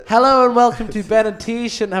Hello and welcome to Ben and T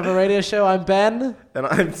Shouldn't Have a Radio Show. I'm Ben. And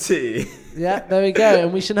I'm T. Yeah, there we go.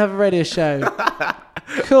 And we shouldn't have a radio show.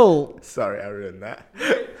 Cool. Sorry, I ruined that.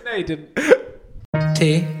 No, you didn't.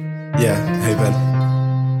 T. Yeah, hey Ben.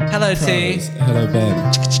 Hello, T. Hello,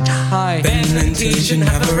 Ben. Hi. Ben and T shouldn't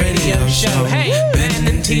have a radio show. Hey, Ben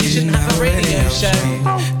and T shouldn't have a radio show.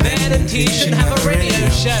 Ben and T shouldn't have a radio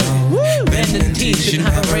show. Ben and T shouldn't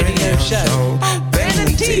have a radio show. Ben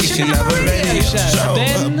and T shouldn't have a radio show.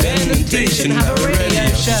 Ben and T shouldn't have a radio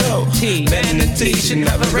show. T. Ben and T shouldn't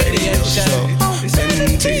have a radio show. Ben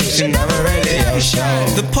and T shouldn't have a radio show.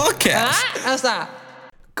 The podcast. How's that?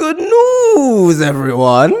 Good news,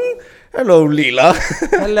 everyone. Hello, Leela.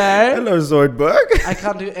 Hello. Hello, Zoidberg. I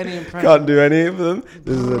can't do any impression. Can't do any of them.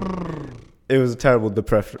 It was a terrible The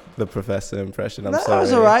Professor impression. I'm sorry. That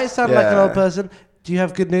was alright. Sounded like an old person. Do you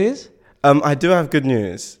have good news? I do have good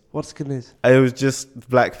news. What's good news? It was just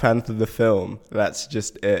Black Panther the film. That's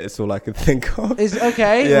just it. It's all I could think of. Is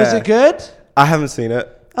okay. Yeah. Was it good? I haven't seen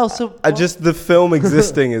it. Oh, so The film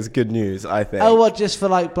existing is good news, I think. Oh, what? Just for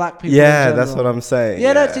like black people? Yeah, in that's what I'm saying.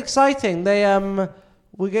 Yeah, no, it's exciting.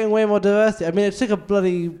 We're getting way more diversity. I mean, it took a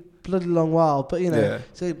bloody long while, but you know, Yeah.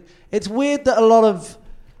 so it's weird that a lot of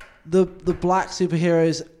the black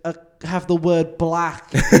superheroes have the word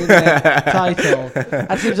black in their title.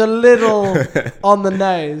 That seems a little on the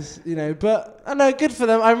nose, you know. But I know, good for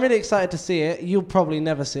them. I'm really excited to see it. You'll probably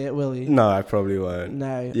never see it, will you? No, I probably won't.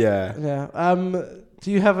 No. Yeah. Yeah.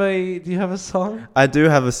 Do you have a song? I do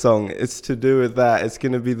have a song. It's to do with that. It's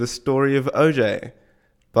going to be The Story of OJ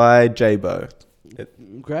by J-Bo.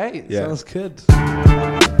 Great. Yeah. Sounds good.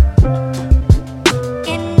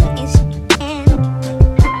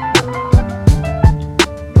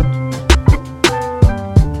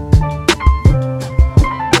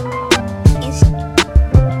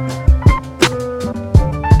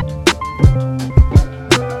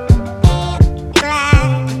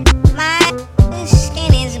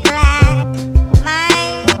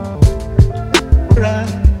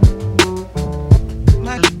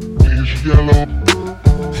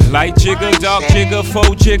 Light jigger, dark jigger,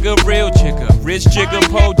 faux jigger, real jigger, rich jigger,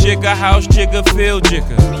 po jigger, house jigger, field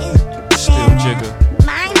jigger, still jigger,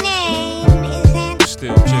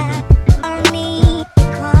 still jigger.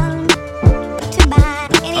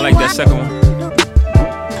 I like that second one.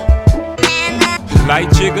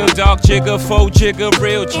 Light jigger, dark jigger, faux jigger,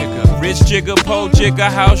 real jigger, rich jigger, po jigger,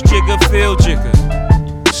 house jigger, field jigger,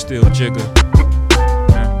 still jigger,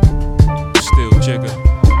 still jigger.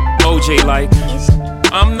 OJ like,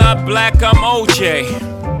 I'm not black, I'm OJ.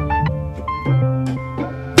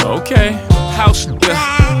 Okay, house nigga,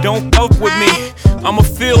 don't fuck with me. I'm a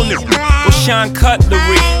field nigga, go shine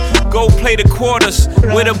cutlery. Go play the quarters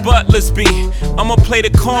where the butlers be. I'ma play the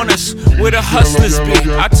corners where the hustlers be.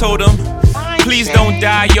 I told them, please don't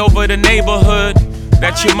die over the neighborhood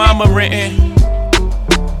that your mama renting.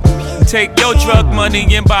 Take your drug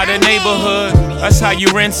money and buy the neighborhood. That's how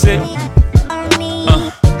you rinse it.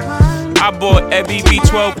 I bought a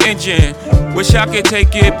V12 engine. Wish I could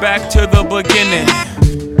take it back to the beginning.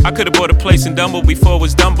 I could've bought a place in Dumbo before it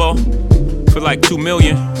was Dumbo for like $2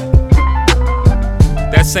 million.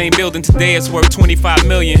 That same building today is worth $25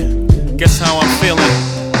 million. Guess how I'm feeling?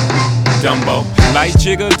 Dumbo. Light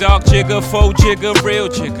jigger, dark jigger, faux jigger, real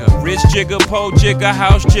jigger, rich jigger, po jigger,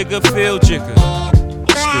 house jigger, field jigger,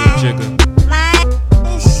 still jigger,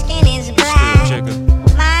 still jigger.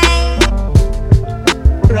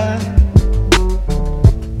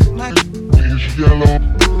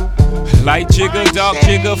 Light jigger, dark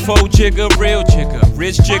jigger, faux jigger, real jigger,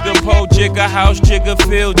 rich jigger, po jigger, house jigger,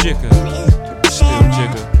 field jigger, still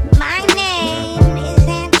jigger,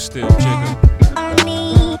 still jigger.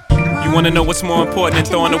 You wanna know what's more important than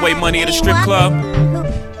throwing away money at a strip club?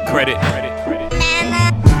 Credit.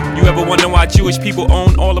 You ever wonder why Jewish people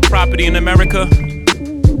own all the property in America?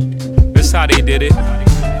 That's how they did it.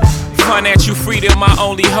 Financial freedom, my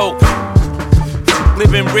only hope.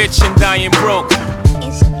 Living rich and dying broke.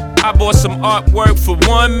 I bought some artwork for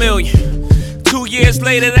 $1 million. 2 years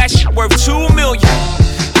later, that shit worth $2 million.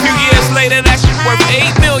 Few years later, that shit worth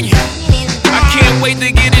 $8 million. I can't wait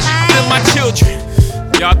to get this shit to my children.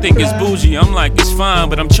 Y'all think it's bougie, I'm like, it's fine,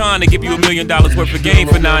 but I'm trying to give you $1 million worth of game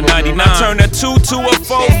for $9.99. I turn a 2 to a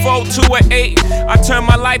 4, 4 to a 8. I turn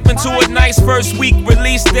my life into a nice first week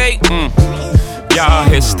release date. Y'all out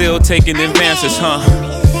here still taking advances, huh?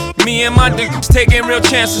 Me and my niggas taking real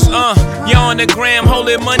chances, Y'all on the gram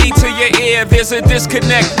holding money to your ear. There's a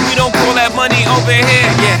disconnect, we don't call that money over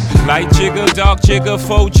here, yeah. Light jigger, dark jigger,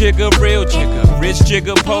 faux jigger, real jigger, rich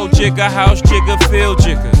jigger, po jigger, house jigger, field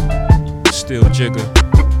jigger, still jigger,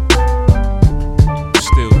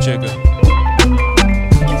 still jigger.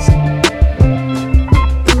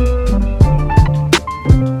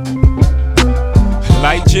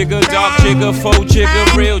 jigger, faux jigger,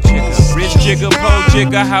 real jigger. Rich jigger, po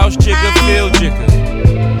jigger, house jigger, field jigger.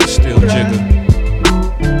 Still jigger.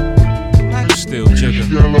 Still jigger.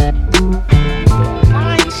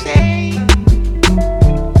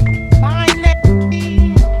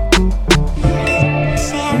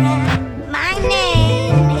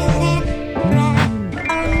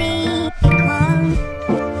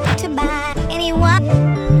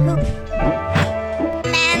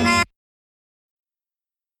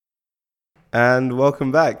 And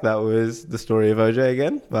welcome back. That was The Story of OJ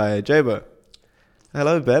again by Jabo.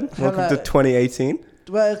 Hello, Ben. Welcome to 2018.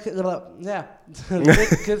 Well, yeah,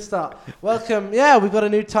 good start. Welcome. Yeah, we've got a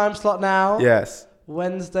new time slot now. Yes.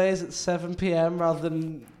 Wednesdays at 7 p.m. rather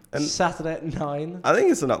than Saturday at 9. I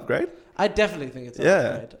think it's an upgrade. I definitely think it's an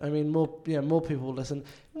upgrade. I mean, more people will listen.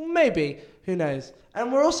 Maybe. Who knows?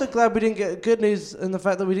 And we're also glad we didn't get good news in the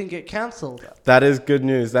fact that we didn't get cancelled. That is good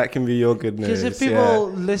news. That can be your good news. Because if people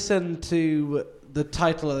listen to the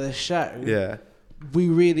title of this show, we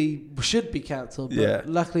really should be cancelled. But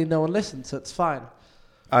luckily no one listened, so it's fine.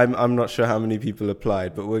 I'm not sure how many people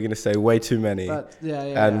applied, but we're going to say way too many. But,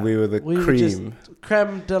 we were the cream.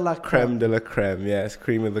 Creme de la creme. Creme de la creme, yes.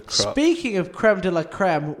 Cream of the crop. Speaking of creme de la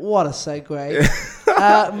creme, what a segue.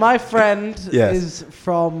 My friend is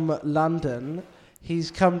from London.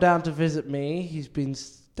 He's come down to visit me. He's been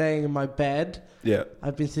staying in my bed. Yeah.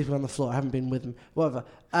 I've been sleeping on the floor. I haven't been with him. Whatever.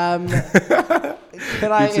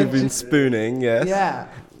 You've been spooning, yes. Yeah,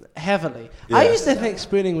 heavily. Yeah. I used to think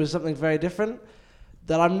spooning was something very different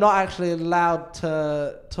that I'm not actually allowed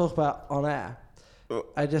to talk about on air.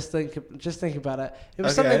 I just think about it. It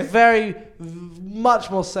was something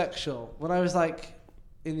much more sexual when I was like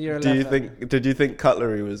in year 11. Did you think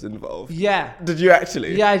cutlery was involved? Yeah. Did you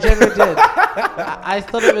actually? Yeah, I generally did. I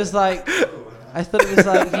thought it was like you. That is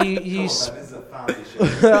a family show.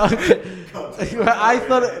 Okay. I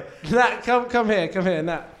thought Nat, come here,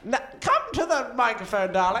 Nat, come to the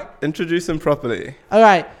microphone, darling. Introduce him properly. All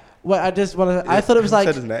right. Well, I just want to. I thought it was like.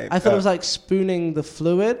 Said his name. I thought it was like spooning the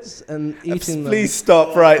fluids and eating them. Please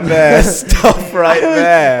stop right there. Stop right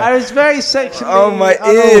there. I was very sexually. Oh, my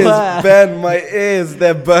unaware. ears, Ben, my ears,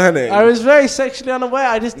 they're burning. I was very sexually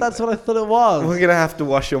unaware. That's what I thought it was. We're gonna have to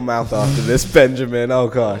wash your mouth after this, Benjamin. Oh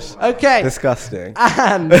gosh. Okay. Disgusting.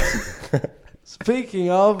 And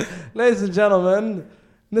speaking of, ladies and gentlemen,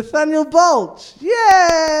 Nathaniel Balch. Yay!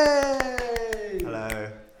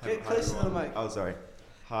 Hello. Get closer to the mic. Oh, sorry.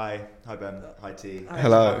 Hi Ben. Hi T. Hi.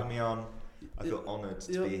 Hello. Thanks for having me on. I feel honoured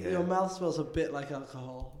to be here. Your mouth smells a bit like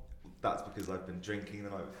alcohol. That's because I've been drinking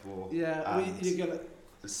the night before. Yeah, you're gonna.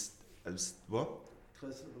 What?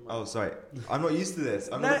 Closer to the mic. Oh, sorry. I'm not used to this.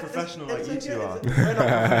 I'm not a professional like you two are. We're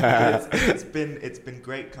not. It's been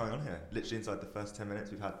great coming on here. Literally inside the first 10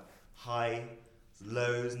 minutes, we've had high,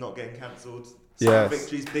 lows, not getting cancelled, small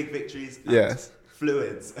victories, big victories. Yes.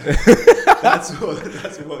 Fluids. that's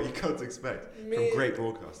what you can't expect from great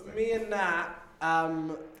broadcasting. Me and Nat.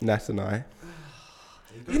 Nat and I.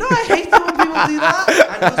 You know, I hate it when people do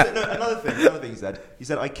that. And also, another thing you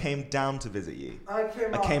said I came down to visit you.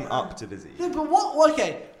 I came up to visit you. No, but what?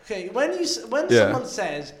 Okay. When someone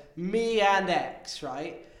says me and X,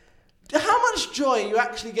 right? How much joy are you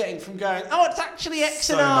actually getting from going? Oh, it's actually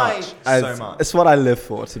X and I. So much. It's what I live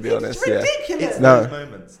for, to be honest. It's ridiculous. It's those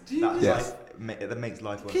moments that makes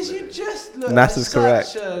life worth Because you living. just look Nat is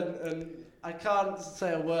correct. and I can't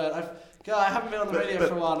say a word. I haven't been on the radio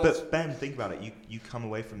for a while. But Ben, think about it. You come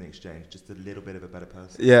away from the exchange just a little bit of a better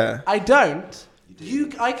person. Yeah. I don't. You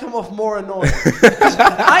do. I come off more annoying.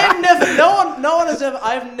 I have never. No one has ever.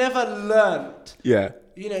 I've never learnt. Yeah.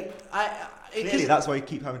 You know, Clearly, that's why you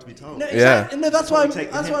keep having to be told. No, exactly. Yeah. No, that's why. Take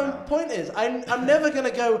the That's hint what my now. point is. I'm never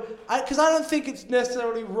gonna go because I don't think it's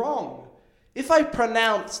necessarily wrong. If I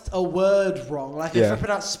pronounced a word wrong, like if I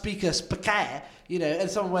pronounced speaker, you know, and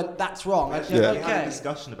someone went, "That's wrong," I'd go, We "Okay." had a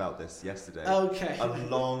discussion about this yesterday. Okay. A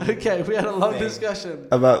long. Okay, we had a long thing discussion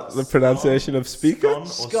About the pronunciation of speaker? Scone or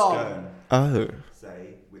Scone. scone? Oh.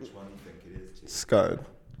 Say which one you think it is. T. Scone.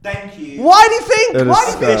 Thank you. Why do you think? It Why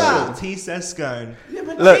is do you think scone. that? T says scone. Yeah,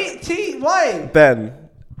 but Look. why? Ben,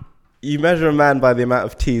 you measure a man by the amount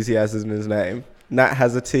of T's he has in his name. Nat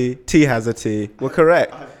has a T. T has a T. We're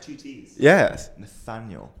correct. I have 2 T's. Yes.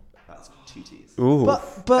 Nathaniel. That's 2 T's. Ooh.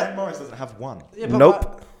 But Ben Morris doesn't have 1. yeah, but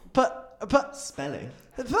Nope. But Spelling.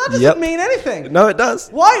 that doesn't mean anything. No, it does.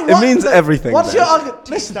 Why? It means everything. What's Ben. your argument?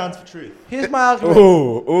 T Listen, stands for truth. here's my argument.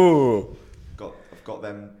 Ooh. I've got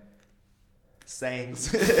them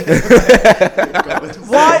sayings.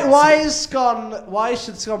 Why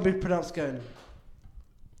should scone be pronounced scone?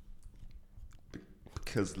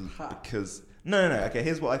 Because no. Okay,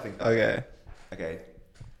 here's what I think. Okay. Okay.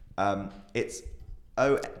 It's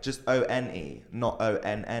Just O-N-E, not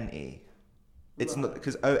O-N-N-E. It's not,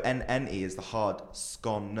 because O-N-N-E is the hard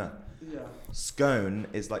scone. Yeah. Scone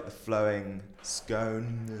is like the flowing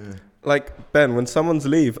scone. Like, Ben, when someone's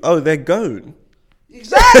leave, they're gone.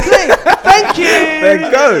 Exactly! Thank you!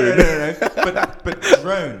 They're gone. No. But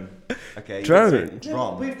drone. Okay. Drone.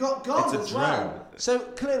 Drum. We've got gone It's a as well. drone. So,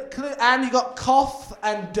 clear, and you got cough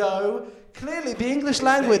and dough. Clearly, the English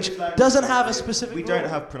language doesn't have a specific We rule. don't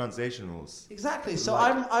have pronunciation rules. Exactly, so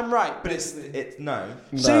I'm right. But it's no.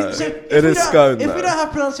 No, If it we is don't- scone, If though. we don't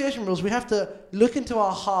have pronunciation rules, we have to look into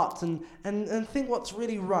our hearts and think what's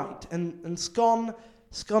really right. And scone's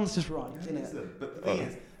just right, isn't it? Listen, but the thing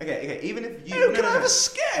is, okay, even if you... Ew, can I have a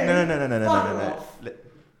scone? No. Fuck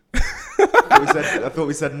I thought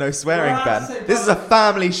we said no swearing, Well, Ben. I'd say This is a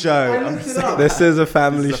family show. I I'm looked it saying- up. This is a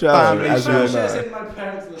family This is a show, family as show. you It's know. in my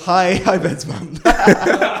parents' list. Hi, Ben's mum.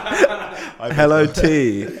 Hello,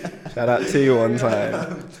 T. Shout out T one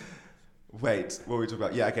time. Wait, what were we talking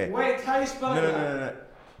about? Yeah, okay. Wait, how you spell that? No.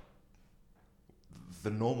 The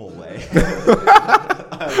normal way.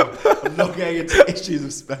 I'm not getting into issues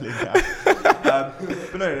of spelling now.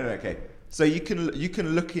 But no, okay. So you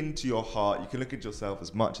can look into your heart, you can look into yourself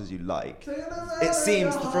as much as you like. It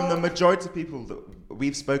seems from the majority of people that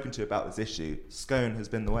we've spoken to about this issue, scone has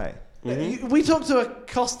been the way. We talked to a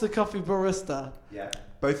Costa Coffee barista Yeah.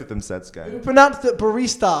 Both of them said who scone. pronounced it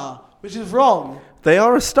barista, which is wrong. They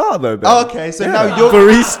are a star, though, Ben. Oh, okay, so Yeah. now you're...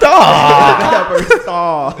 barista. Yeah,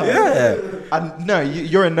 barista. Yeah. And no,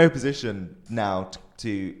 you're in no position now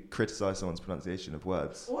to criticize someone's pronunciation of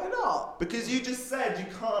words. Why not? Because you just said you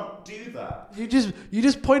can't do that. You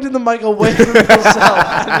just pointed the mic away from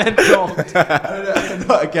yourself and then talked.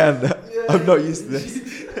 Not again. I'm not used to this.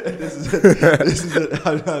 This is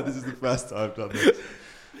the first time I've done this.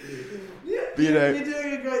 But you know, You're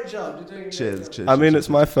doing a great job. cheers. I mean, it's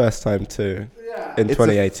my first time, too, Yeah. in It's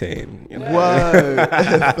 2018. You know? Whoa.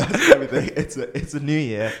 That's everything. It's a new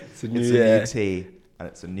year. It's a new It's year. a new tea. And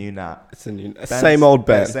it's a new Nat. It's a new... Ben's- Same old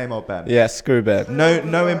Ben. Same old Ben. Yeah, screw Ben.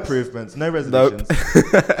 No improvements. No resolutions.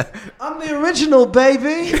 I'm the original,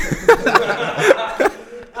 baby.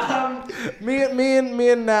 Me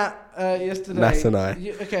and Nat yesterday. Nat and I.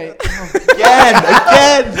 Okay. Again.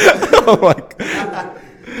 Oh, my God.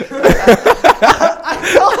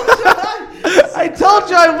 I told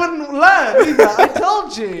you I wouldn't learn either. I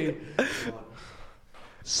told you.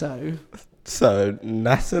 So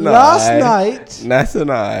Nat and last I... night. Nat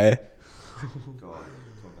and I...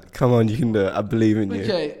 Come on, you can do it. I believe in you.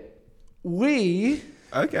 Okay. We,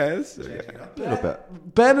 Okay. That's okay. A little bit.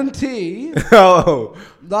 Ben and T, Oh.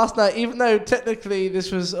 last night, even though technically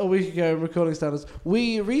this was a week ago in recording standards,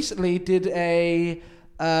 we recently did we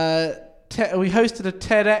hosted a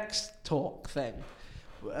TEDx talk thing.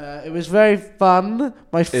 It was very fun.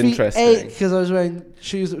 My feet Interesting. ached because I was wearing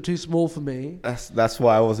shoes that were too small for me. That's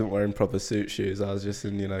why I wasn't wearing proper suit shoes. I was just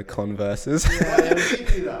in, Converses. Why didn't you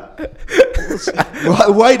do that?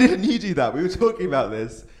 Why didn't you do that? We were talking about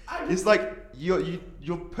this. It's like you're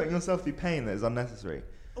putting yourself through pain that is unnecessary.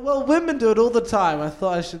 Well, women do it all the time. I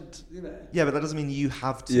thought I should, Yeah, but that doesn't mean you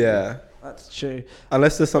have to. Yeah. That's true.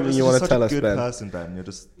 Unless there's something you want to tell us, Ben. Ben. You're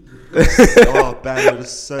such a good person, Ben.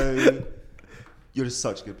 Ben, you're just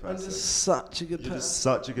such a good I'm person. just such a good You're person. just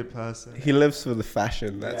such a good person. He lives for the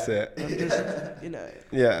fashion. That's it. I'm just,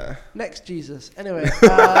 Yeah. next Jesus. Anyway.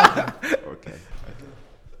 Okay.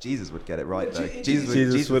 Jesus would get it right though.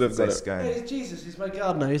 Jesus would have say got it. scone. Hey, Jesus, he's my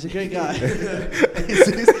gardener. He's a great guy.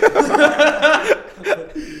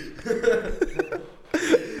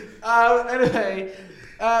 Anyway,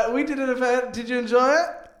 we did an event. Did you enjoy it?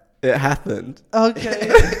 It happened. Okay.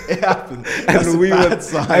 It happened. That's And a we bad were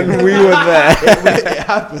sign. and we were there. It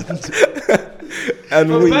happened. And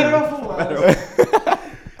For we better or for worse.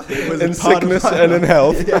 It was in a part of sickness my and in life.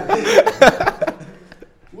 health.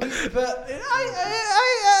 But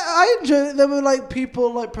I enjoyed it. There were like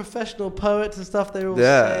people, like professional poets and stuff. They were all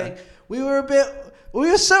saying we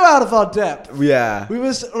were so out of our depth. Yeah. We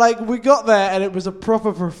was like, we got there and it was a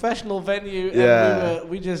proper professional venue. And Yeah.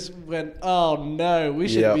 we just went, oh no, we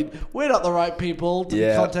should be. We're not the right people to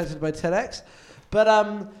be contacted by TEDx. But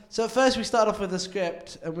so at first we started off with a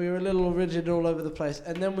script and we were a little rigid all over the place,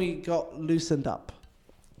 and then we got loosened up,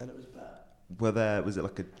 and it was bad. Was it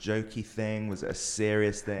like a jokey thing? Was it a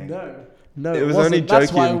serious thing? No, It was wasn't. only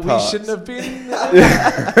That's jokey why in we parts. shouldn't have been.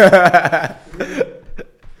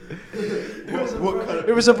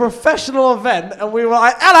 It was a professional event, and we were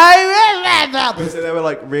like, hello. So they were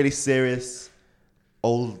like really serious,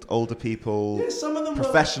 older people, Yeah, some of them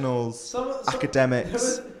professionals, were,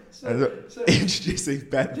 academics. Introducing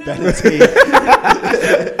Ben and T.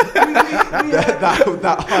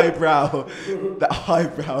 that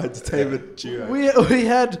highbrow entertainment duo. We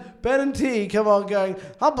had Ben and T come on going,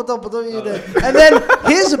 and then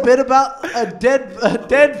here's a bit about a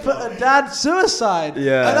dad suicide.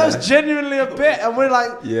 Yeah. And that was genuinely a bit, and we're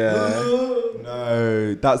like,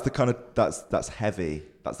 No, that's that's heavy.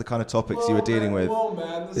 That's the kind of topics you were dealing with. Whoa,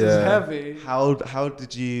 man, this is heavy. How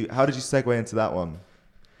did you segue into that one?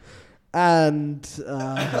 And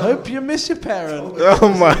hope you miss your parent. Oh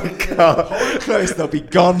my god. Hold it close, they'll be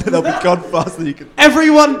gone. They'll be gone faster than you can.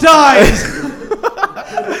 Everyone dies.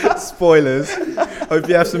 Spoilers. Hope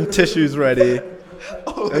you have some tissues ready.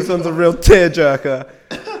 This one's a real tearjerker.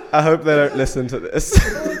 I hope they don't listen to this.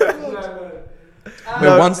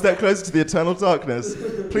 We're one step closer to the eternal darkness.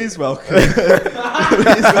 Please welcome.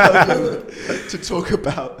 To talk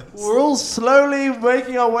about. We're all slowly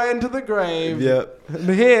making our way into the grave. Yep. And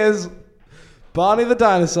here's Barney the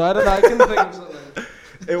dinosaur, and I can think of something.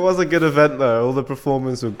 It was a good event though. All the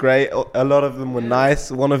performers were great. A lot of them were nice.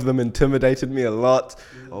 One of them intimidated me a lot.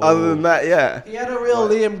 Other than that, yeah. He had a real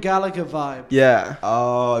Liam Gallagher vibe. Yeah.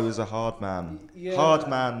 Oh, he was a hard man. Yeah. Hard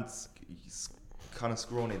man's kind of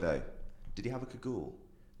scrawny though. Did he have a cagoule?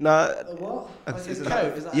 No. What? Like his Isn't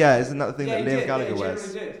coat? that- Is that isn't that the thing that Liam Gallagher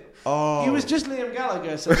wears? Did. Oh, He was just Liam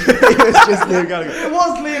Gallagher. So he was just Liam Gallagher. it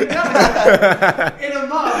was Liam Gallagher in a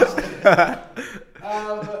mask.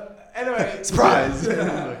 Anyway. Surprise!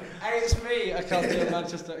 Hey, it's me. I can't do a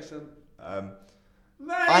Manchester accent.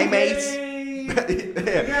 I mate.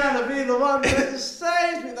 You're gonna be the one that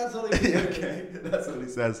saves me. That's all he says. Okay, that's what he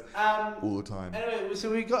says all the time. Anyway, so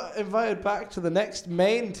we got invited back to the next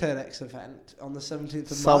main 10X event on the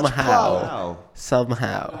 17th of March. Wow.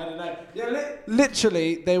 Somehow. I don't know. Yeah,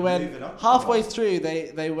 literally, they went Moving up. halfway through.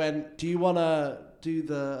 They went, "Do you want to do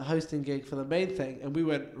the hosting gig for the main thing?" And we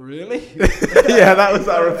went, "Really?" Yeah, that was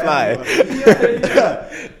our reply.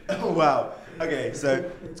 Oh wow. Okay, so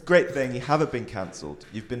it's a great thing. You haven't been cancelled.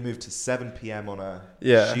 You've been moved to 7 p.m. on a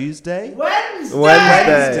Tuesday.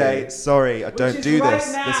 Wednesday. Sorry, I don't is do right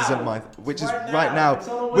this. now. This isn't my. Which is Right right now. now. It's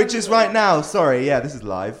on a Which is Wednesday. right now. Sorry, yeah, this is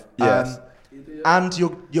live. Yes. And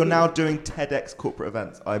you're now doing TEDx corporate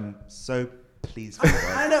events. I'm so pleased for you.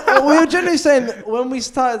 I know. Well, we were generally saying that when we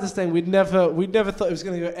started this thing, we'd never thought it was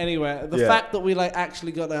going to go anywhere. The fact that we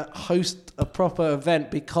actually got to host a proper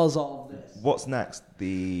event because of this. What's next?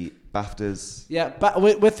 The BAFTAs. Yeah,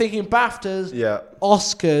 we're thinking BAFTAs,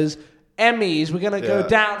 Oscars, Emmys. We're going to go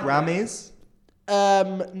down. Grammys.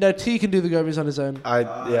 No, T can do the Grammys on his own.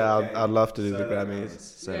 I'd love to do the Grammys.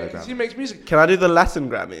 Solo Because he Grammys. makes music. Can I do the Latin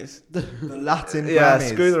Grammys? The Latin Yeah, Grammys.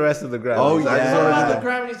 screw the rest of the Grammys. Oh, I just yeah. What wanna about do the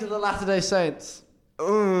Grammys to the Latter-day Saints?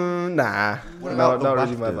 nah. What not about the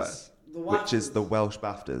really my BAFTAs? vibe. Which is the Welsh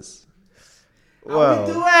BAFTAs. How we Well,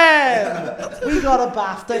 doing? We got a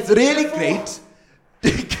BAFTA. It's really great.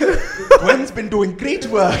 Gwen's been doing great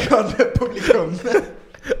work on Publicum.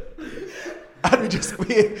 And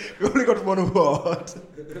we only got one award.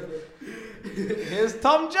 Here's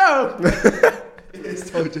Tom Jones.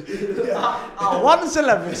 Our one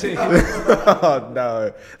celebrity. oh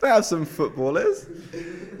no. They have some footballers.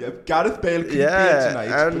 Yeah, Gareth Bale can be Yeah, tonight.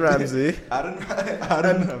 Aaron but- Ramsey.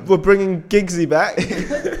 Aaron And we're bringing Giggsy back.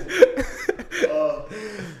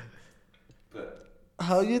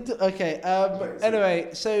 How you do? Okay. Anyway,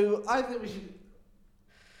 so I think we should.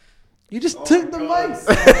 You just took the mic.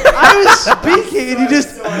 I was speaking and you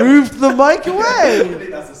just moved the mic away.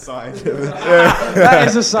 That's a sign. That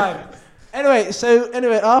is a sign.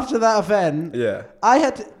 Anyway, after that event, Yeah. I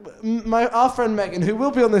had to, our friend Megan, who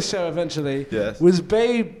will be on this show eventually, Yes. was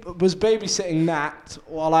babysitting Nat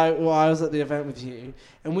while I was at the event with you,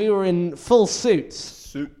 and we were in full suits.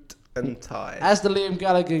 Suit and tie. As the Liam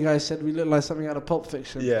Gallagher guy said, we look like something out of Pulp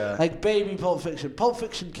Fiction. Yeah. Like baby Pulp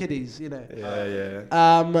Fiction kiddies, you know.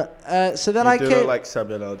 Yeah. So then You I do came. look like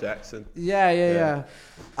Samuel L. Jackson. Yeah.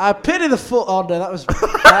 I pity the foot. Oh no, that was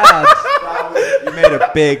bad. You made a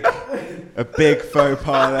big faux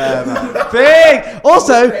pas there, man. Big.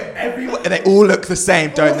 Also, They all look the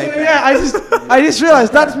same, don't they? yeah, I just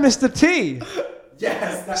realised that's Mr. T.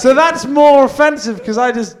 Yes. So that's more offensive because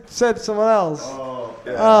I just said someone else.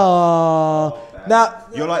 Oh. Now,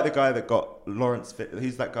 You're like the guy that got Lawrence.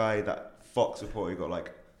 Who's that guy, that Fox reporter who got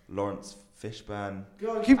like Lawrence Fishburne?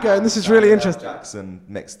 keep going. This is really interesting. Jackson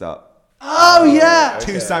mixed up. Oh yeah.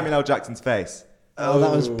 To Samuel L. Jackson's face. Oh,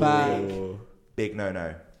 that was bad. Big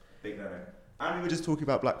no-no. Big no-no. And we were just talking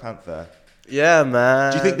about Black Panther. Yeah,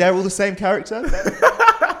 man. Do you think they're all the same character?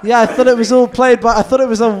 Yeah, I thought it was all played by. I thought it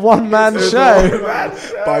was a one-man show.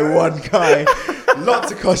 By one guy.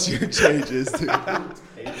 Lots of costume changes. To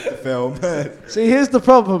film. See, here's the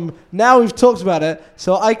problem. Now we've talked about it,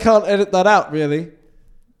 so I can't edit that out, really.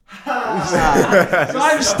 So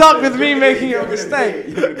I'm stuck with me making a mistake.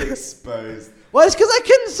 You're gonna be exposed. Well, it's because I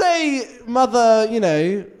couldn't say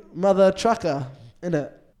mother trucker,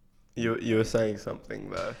 innit? You were saying something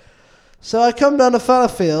though. So I come down to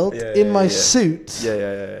Fallowfield in my suit.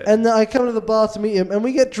 Yeah. And then I come to the bar to meet him, and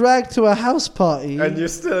we get dragged to a house party. And you're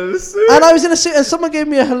still in a suit? And I was in a suit, and someone gave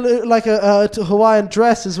me a Hawaiian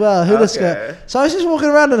dress as well, a hula skirt. So I was just walking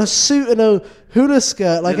around in a suit and a hula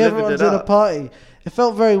skirt, like everyone's in a party. It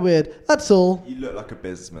felt very weird. That's all. You look like a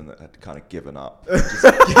businessman that had kind of given up.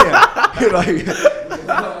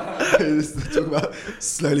 Just talk about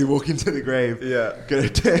slowly walking to the grave. Yeah.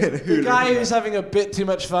 The guy who's having a bit too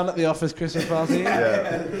much fun at the office Christmas party.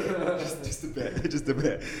 Yeah. just a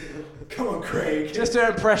bit. Come on, Craig. Just to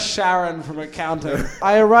impress Sharon from accounting.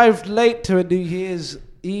 I arrived late to a New Year's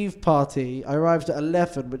Eve party. I arrived at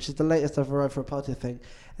 11, which is the latest I've arrived for a party, I think.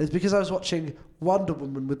 And it's because I was watching Wonder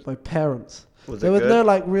Woman with my parents. There was no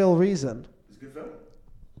real reason. It's a good film.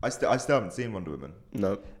 I still haven't seen Wonder Woman.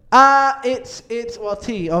 No. It's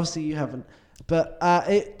T. Obviously you haven't, but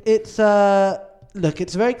it's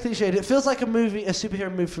very cliched. It feels like a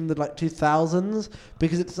superhero movie from the 2000s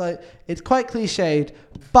because it's quite cliched,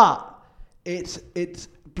 but it's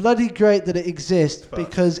bloody great that it exists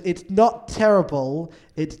because it's not terrible.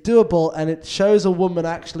 It's doable and it shows a woman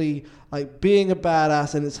actually being a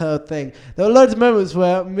badass, and it's her thing. There were loads of moments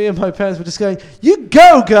where me and my parents were just going, "You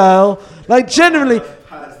go, girl!" Genuinely.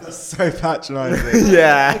 That's so patronising.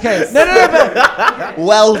 Yeah. Okay. No. But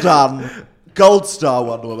Well done, Gold Star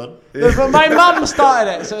Wonder Woman. but my mum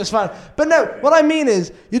started it, so it's fine. But no, what I mean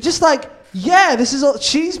is, you're just this is all.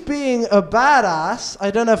 She's being a badass.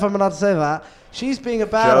 I don't know if I'm allowed to say that. She's being a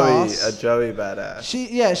badass. Joey badass.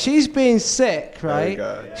 She's being sick, right?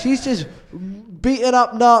 There you go. She's just beating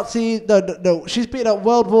up Nazis. No. She's beating up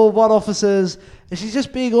World War I officers, and she's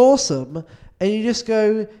just being awesome. And you just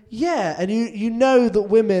go, yeah. And you know that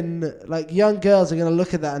women, young girls, are going to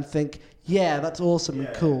look at that and think, yeah, that's awesome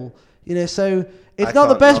and cool. So it's not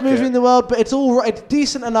the best movie in the world, but it's all right. It's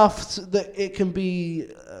decent enough that it can be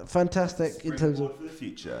fantastic in terms of for the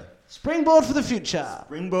future. Springboard for the future.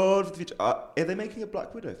 Springboard for the future. Are they making a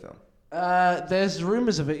Black Widow film? There's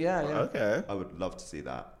rumours of it, yeah. Okay. I would love to see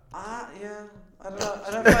that. Yeah. I don't know. I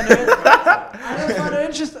don't find it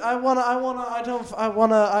interesting. I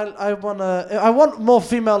want more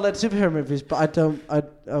female-led superhero movies, but I don't. I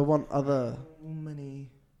want other. Many.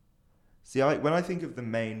 See, when I think of the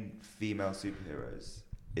main female superheroes,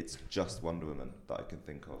 it's just Wonder Woman that I can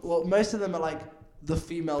think of. Well, most of them are the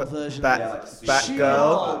female version.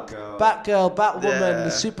 Batgirl, Batwoman, yeah.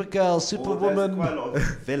 Supergirl, Superwoman. There's quite a lot of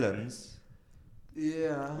villains.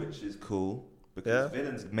 Yeah. Which is cool. Because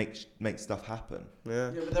villains make stuff happen.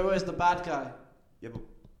 Yeah. But they're always the bad guy. Yeah, but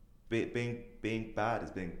being bad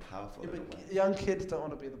is being powerful. Yeah, but young kids don't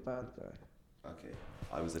want to be the bad guy. Okay,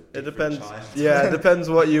 I was a It depends. child. Yeah, it depends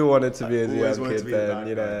what you wanted to be as a always young wanted kid. to be the Then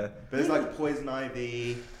bad guy. But there's Poison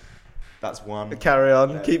Ivy. That's one. Carry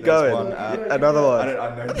on. Keep going. One, Another one.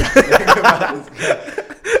 I know nothing about this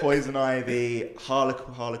guy. Poison Ivy,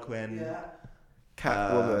 Harlequin. Yeah.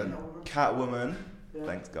 Catwoman. Yeah.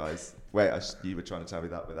 Thanks, guys. Wait, you were trying to tell me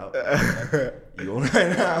that without. You all know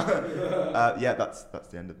now. That's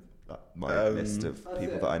the end of my list of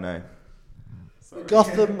people that I know. Sorry.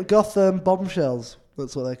 Gotham bombshells.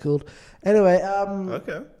 That's what they're called. Anyway.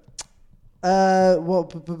 Okay.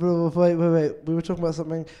 What? Wait. We were talking about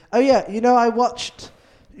something. Oh yeah. I watched.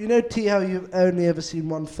 T, how you've only ever seen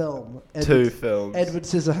one film. Two films. Edward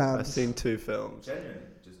Scissorhands. I've seen two films. Genuine?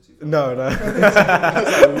 Just two films? No.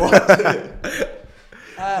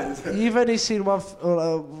 You've only seen one.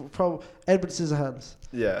 Edward Scissorhands.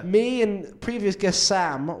 Yeah. Me and previous guest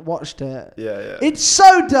Sam watched it. Yeah. It's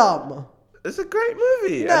so dumb. It's a great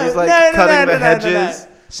movie. No, and he's cutting the hedges.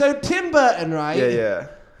 No. So Tim Burton, right? Yeah.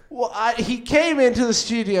 Well, he came into the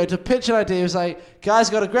studio to pitch an idea. He was like, guys,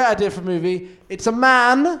 got a great idea for a movie. It's a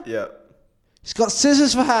man. Yeah. He's got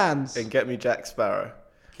scissors for hands. And get me Jack Sparrow.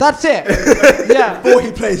 That's it. Yeah. Before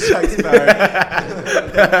he plays Jack Sparrow.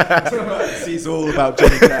 He's all about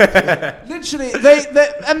Johnny Depp. Literally,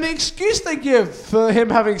 and the excuse they give for him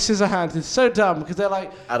having scissor hands is so dumb because they're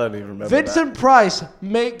like, I don't even remember Vincent Price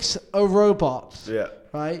makes a robot. Yeah.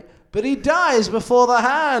 Right? But he dies before the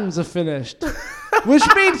hands are finished. Which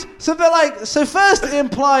means, so first it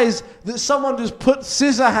implies that someone just put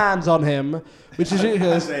scissor hands on him, which is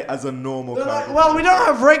ridiculous. As a normal kind of... Well, we don't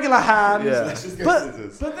have regular hands. Yeah. Let's just go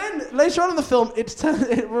scissors. But then later on in the film,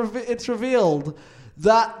 it's revealed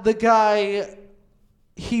that the guy,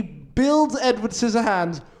 he builds Edward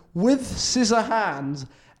Scissorhands with scissor hands,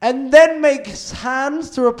 and then make hands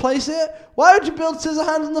to replace it? Why would you build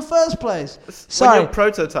Scissorhands in the first place? Sorry. When you're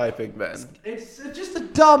prototyping, Ben. It's just a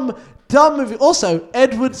dumb movie. Also,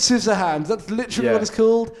 Edward Scissorhands. That's literally what it's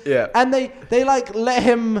called. Yeah. And they like let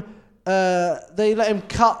him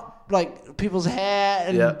cut like people's hair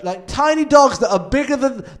and like tiny dogs that are bigger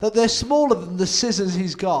than that. They're smaller than the scissors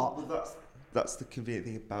he's got. Well, that's the convenient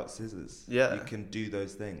thing about scissors. Yeah. You can do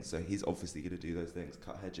those things. So he's obviously going to do those things.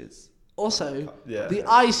 Cut hedges. Also, the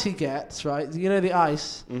ice he gets, right? You know the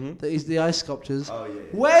ice that he's the ice sculptures. Oh yeah.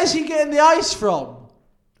 Where's he getting the ice from?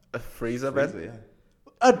 A freezer, Ben? Yeah.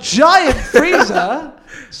 A giant freezer?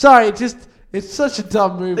 Sorry, it's such a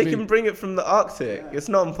dumb movie. They can bring it from the Arctic. It's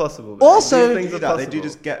not impossible. Ben. Also, These things are They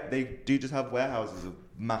possible. do just have warehouses of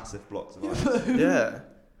massive blocks of ice. Yeah.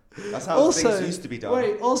 That's how things used to be done.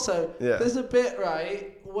 There's a bit,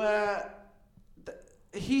 right, where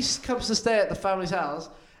he comes to stay at the family's house,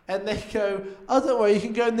 and they go, oh, don't worry, you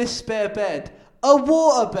can go in this spare bed. A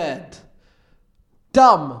water bed.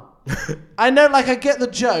 Dumb. I know, like, I get the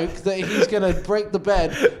joke that he's going to break the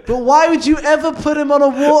bed, but why would you ever put him on a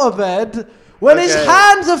water bed when his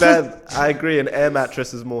hands are... Ben, I agree, an air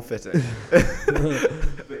mattress is more fitting.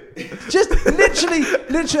 Just literally,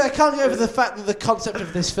 I can't get over the fact that the concept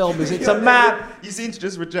of this film is it's a man... You seem to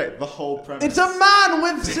just reject the whole premise. It's a man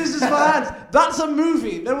with scissors for hands. That's a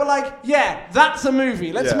movie. They were like, yeah, that's a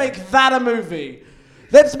movie. Let's make that a movie.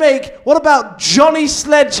 Let's make, what about Johnny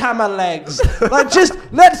Sledgehammer legs? Like,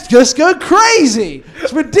 let's just go crazy.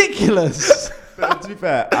 It's ridiculous. But to be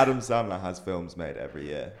fair, Adam Sandler has films made every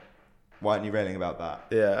year. Why aren't you railing about that?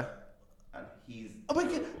 Yeah. And he's...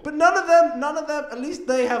 But none of them, at least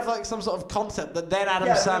they have like some sort of concept that then Adam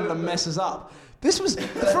Sandler messes up. This was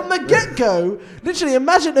from the get-go. Literally,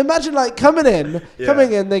 imagine like coming in,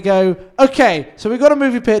 they go, okay, so we got a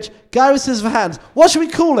movie pitch, guy with scissors for hands. What should we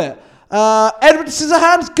call it? Edward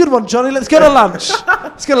Scissorhands? Good one, Johnny. Let's go to lunch.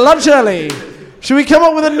 Let's go to lunch early. Should we come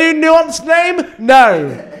up with a new nuanced name? No.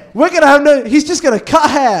 We're going to have no... He's just going to cut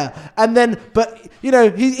hair. And then... But, you know,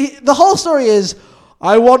 the whole story is...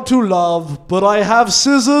 I want to love, but I have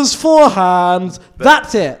scissors for hands.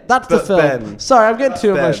 That's it. That's the film. Ben, sorry, I'm getting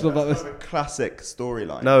too emotional about this. That's a classic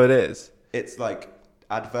storyline. No, it is. It's like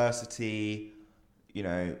adversity, you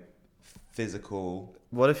know, physical...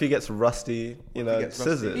 What if he gets rusty,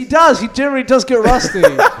 scissors? He does. He generally does get rusty.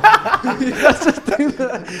 That's the thing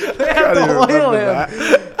that they have to oil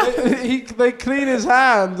him. They clean his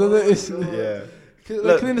hands. And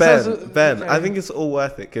Look, Ben, I think it's all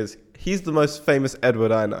worth it because he's the most famous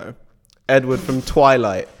Edward I know. Edward from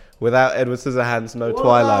Twilight. Without Edward Scissorhands, no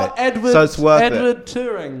Twilight. So it's worth it. Edward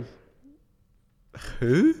Turing.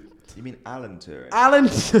 Who? You mean Alan Turing? Alan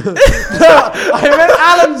Turing. No, I meant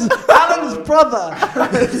Alan's brother.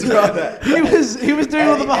 His brother. He was doing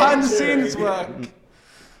all the behind the scenes work.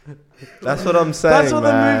 That's what I'm saying. That's what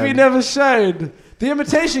the movie never showed. The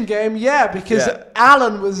Imitation Game, because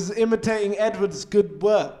Alan was imitating Edward's good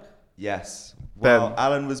work. Yes. Well,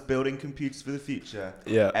 Alan was building computers for the future.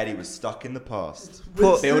 Yeah. Eddie was stuck in the past.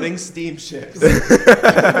 Building steamships. This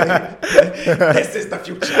is the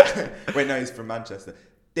future. Wait, no, he's from Manchester.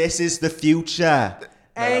 This is the future.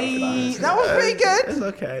 Hey, that was pretty good. It's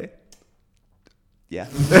okay. Yeah.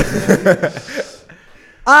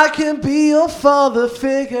 I can be your father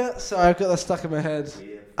figure. Sorry, I've got that stuck in my head.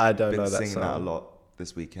 I don't know Been that singing song. that a lot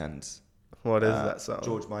this weekend. What is that song?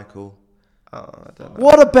 George Michael. Oh, I don't know.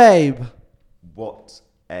 What a babe. What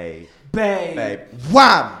a babe.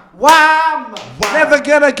 Wham! Wham! Never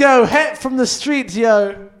gonna go. Het from the streets,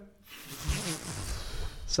 yo.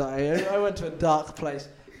 Sorry, I went to a dark place.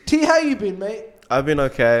 T, how you been, mate? I've been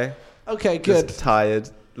okay. Okay, good. Just tired.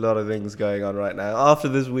 A lot of things going on right now. After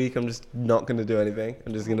this week, I'm just not going to do anything.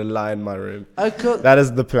 I'm just going to lie in my room. That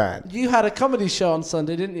is the plan. You had a comedy show on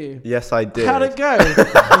Sunday, didn't you? Yes, I did. How'd it go?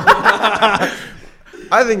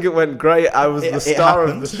 I think it went great. I was the star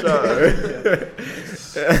of the show.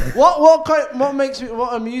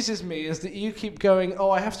 What amuses me is that you keep going,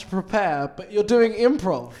 I have to prepare, but you're doing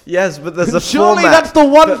improv. Yes, but there's a Surely format. that's the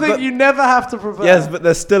one thing you never have to prepare. Yes, but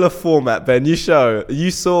there's still a format, Ben. You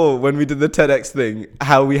saw when we did the TEDx thing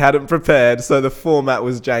how we hadn't prepared, so the format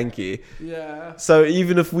was janky. Yeah. So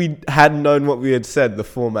even if we hadn't known what we had said, the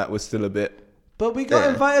format was still a bit... But we got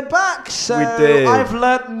invited back, so we did. I've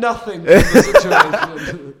learnt nothing from the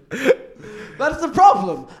situation. That's the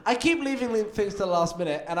problem. I keep leaving things to the last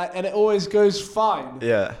minute, and it always goes fine.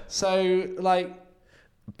 Yeah. So,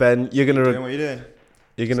 Ben, you're gonna doing what you're doing.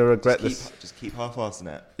 You're gonna regret this. Just keep half-assing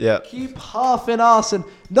it. Yeah. Keep half an arse and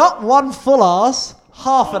not one full arse,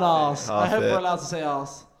 half an arse. I hope we're allowed to say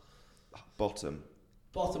arse. Bottom.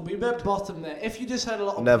 We meant bottom there. If you just heard a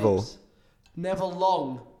lot of Neville. beeps, Neville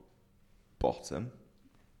Long. Bottom.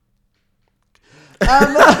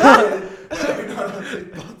 Bottom.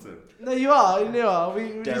 No, you are.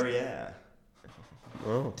 Derriere.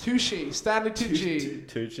 Oh. Tucci. Stanley Tucci.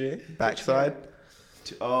 Tucci. Backside.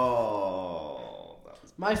 Oh.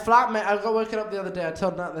 My flatmate, I got woken up the other day. I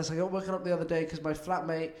told Nat this. I got woken up the other day because my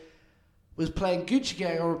flatmate was playing Gucci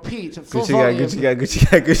Gang on repeat at full volume.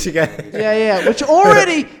 Gucci Gang. Yeah. Which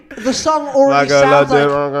already, the song already sounds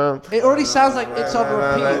like... It already sounds like it's on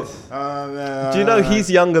repeat. Do you know he's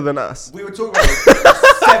younger than us? We were talking about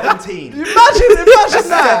 17. Imagine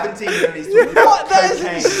that. 17 and he's talking about that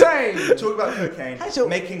cocaine. is insane. Talking about cocaine.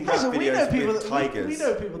 Making rap videos with tigers. We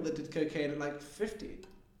know people that did cocaine at like 50.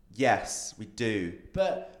 Yes, we do.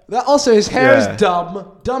 But that also, his hair is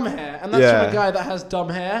dumb hair, and that's from a guy that has dumb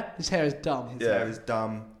hair. His hair is dumb. His hair is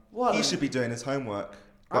dumb. He should be doing his homework.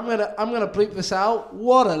 I'm gonna bleep this out.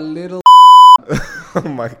 What a little. Oh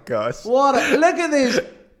my gosh! Look at this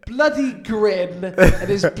bloody grin and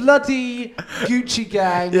his bloody Gucci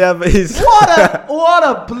Gang. Yeah, but he's what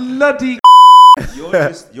a bloody.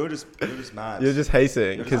 You're just mad. You're just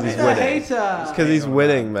hating because he's winning. Hater. Because he's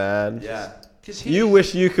winning, man. Yeah. You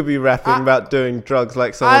wish you could be rapping about doing drugs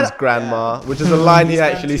like someone's grandma, which is a line he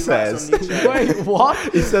actually says. Wait, what?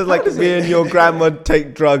 He says like me and your grandma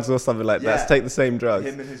take drugs or something like that. Take the same drugs.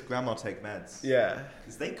 Him and his grandma take meds. Yeah.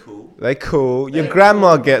 Is they cool? They cool. Your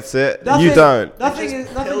grandma gets it. You don't.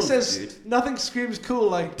 Nothing screams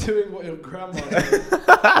cool like doing what your grandma does.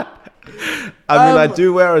 I mean, I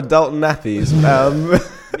do wear adult nappies.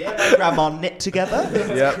 Me and my grandma knit together.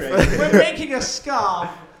 Yep. We're making a scarf.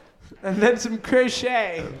 And then some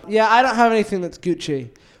crochet. Yeah, I don't have anything that's Gucci.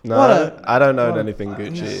 No, I don't know anything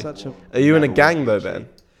Gucci. Are you in a gang though, Ben?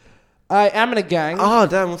 I am in a gang. Oh,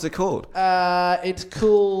 damn, what's it called? It's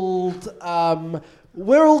called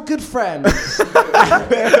We're All Good Friends.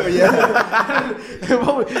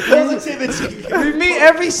 Positivity. We meet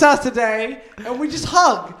every Saturday and we just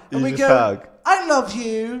hug. And we go, hug. I love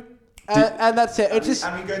you. And that's it. And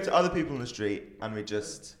we go to other people in the street and we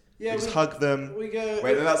just... we hug them. We go.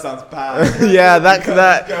 Wait, that sounds bad. Yeah, that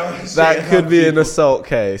could be an assault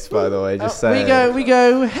case, by the way. Just saying. We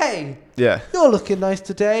go. Hey. Yeah. You're looking nice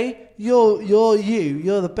today. You're you.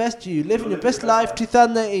 You're the best you. Living your best life,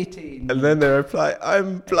 2018. And then they reply,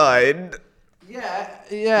 I'm blind.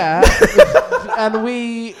 Yeah. And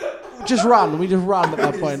we just run. We just run at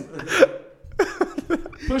that point.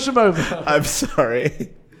 Push them over. I'm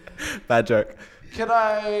sorry. Bad joke. Can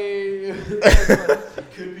I?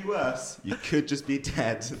 It could be worse. You could just be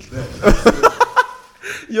dead.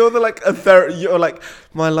 You're you're like,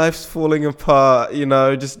 my life's falling apart. You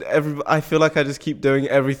know, I feel like I just keep doing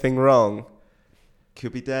everything wrong.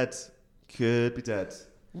 Could be dead. Could be dead.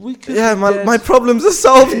 We could. Yeah, be dead. my problems are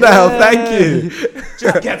solved now. Thank you.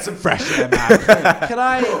 Just get some fresh air, man. Can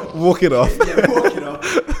I walk it off? Yeah, walk it off.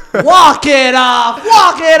 Walk it off!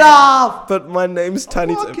 Walk it off! But my name's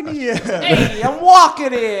Tiny. Hey, I'm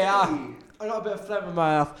walking here. I got a bit of phlegm in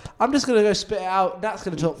my mouth. I'm just gonna go spit it out. Nat's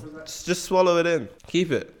gonna talk for a minute. Just swallow it in.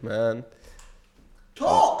 Keep it, man.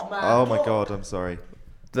 Talk, man. Oh my god, I'm sorry.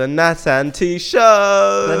 The Nat and T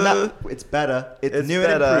Show. It's better. It's new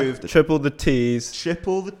better. and improved. Triple the T's.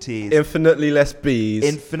 Triple the T's. Infinitely less B's.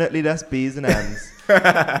 Infinitely less B's and N's.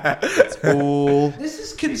 It's all. This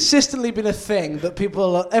has consistently been a thing that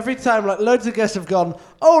people, every time, like loads of guests have gone,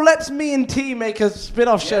 oh, let's me and T make a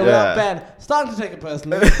spin-off show without Ben. Starting to take it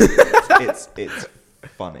personally. It's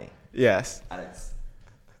funny. Yes.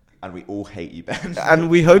 And we all hate you, Ben. And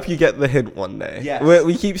we hope you get the hint one day. Yes.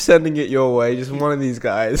 We keep sending it your way. Just one of these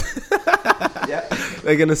guys. Yeah.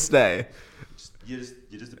 They're gonna stay. You're just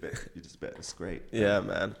a bit of a scrape. Yeah,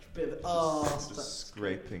 man. Just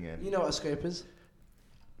scraping in. You know what a scrape is?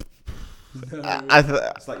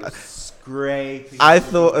 It's like you're scraping. I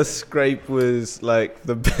thought a scrape was like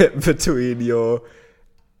the bit between your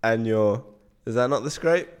and your. Is that not the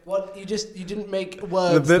scrape? What you didn't make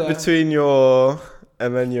words. The bit there. between your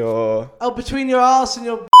and then your. Oh, between your ass and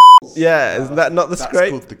your. Yeah, isn't that not the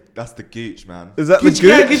scrape? That's the gooch, man. Is that the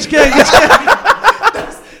gooch?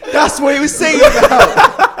 That's what he was singing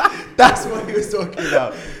about. That's what he was talking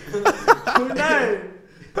about. No.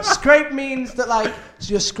 Scrape means that so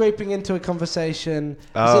you're scraping into a conversation.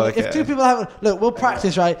 Oh, okay. If two people we'll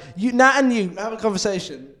practice, right? Nat and you have a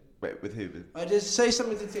conversation. Wait, with who? I just say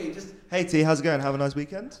something to T. Hey T, how's it going? Have a nice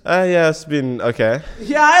weekend. Yeah, it's been okay.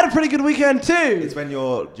 Yeah, I had a pretty good weekend too. It's when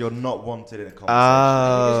you're not wanted in a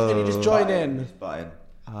conversation. And you just join in.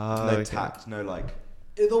 No tact, no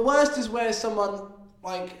The worst is where someone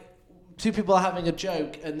two people are having a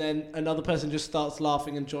joke and then another person just starts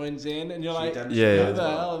laughing and joins in, and you're like, who the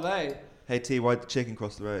hell are they? Hey T, why'd the chicken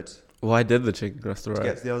cross the road? Why did the chicken cross the road? To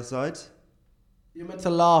get to the other side. You're meant to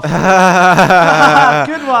laugh.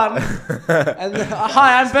 Good one. And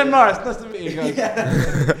hi, I'm Ben Morris. Nice to meet you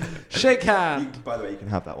guys. Shake hands. By the way, you can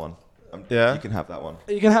have that one. Yeah? You can have that one.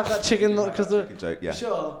 You can have that chicken because the joke, yeah.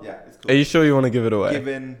 Sure. Yeah, it's cool. Are you sure you want to give it away?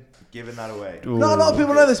 Giving that away. Ooh. Not a lot of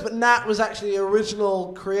people know this, but Nat was actually the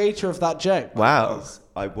original creator of that joke. Wow.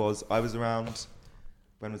 I was around.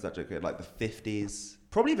 When was that joke? Like the 50s,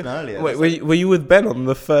 probably even earlier. Wait, were you with Ben on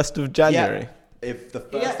the 1st of January? Yeah. If the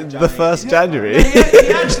 1st of January. The 1st January. No, he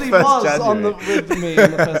actually was January. with me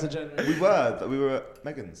on the 1st of January. We were at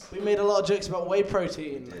Megan's. We made a lot of jokes about whey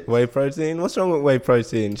protein. Whey protein? What's wrong with whey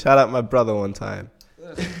protein? Shout out my brother one time.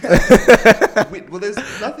 Well, there's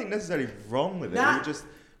nothing necessarily wrong with it.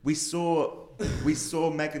 We saw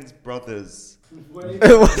Megan's brothers.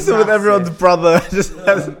 What's with everyone's brother just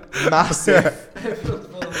has massive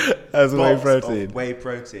as whey protein? Whey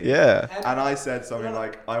protein. Yeah. And I said something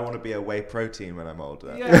like, "I want to be a whey protein when I'm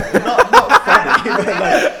older." Yeah. not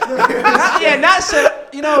funny. But Nat said,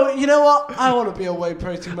 you know what? I want to be a whey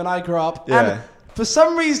protein when I grow up. Yeah. And for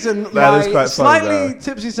some reason, That is my quite funny, slightly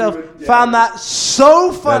tipsy self found that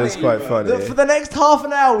so funny. That is quite funny. That for the next half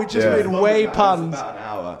an hour, we just made whey puns. About an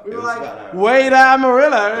hour. We were like, Wade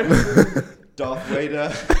Amarillo. Darth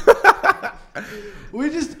Vader.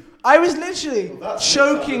 I was literally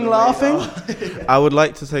choking laughing. I would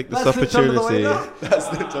like to take this opportunity. That's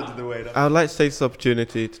the touch of the Vader. I would like to take this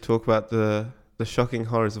opportunity to talk about the shocking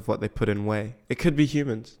horrors of what they put in whey. It could be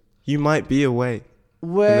humans. You might be a whey in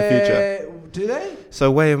the future. Do they?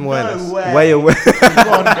 So whey awareness. No way. Whey awareness. Come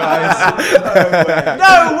on, guys.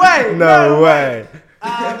 No way. No way.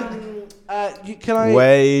 Can I?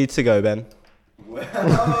 Way to go, Ben.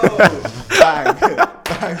 Oh,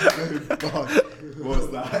 bang, boom, gone. What was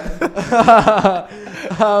that?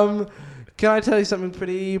 Can I tell you something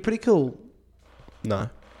pretty cool? No.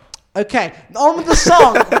 Okay, on with the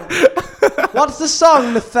song. What's the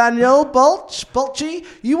song, Nathaniel Balchy?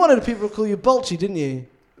 You wanted people to call you Balchy, didn't you?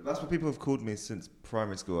 That's what people have called me since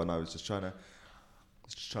primary school, and I was just trying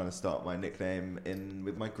to start my nickname in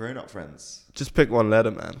with my grown-up friends. Just pick one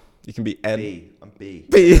letter, man. You can be N. B. I'm B.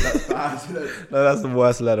 B. That's bad. No, that's the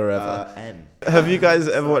worst letter ever. N. Have you guys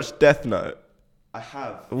ever watched Death Note? I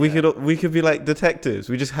have. We could be like detectives.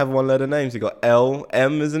 We just have one letter names. You got L,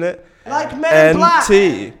 M, isn't it? Like Men in Black.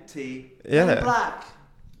 T. T. Yeah. Men in Black.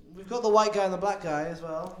 We've got the white guy and the black guy as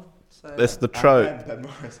well. So. It's the trope. Ben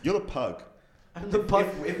Morris. You're the pug. I'm the pug.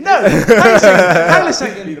 No, hang on a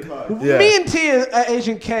second. Yeah. Me and T are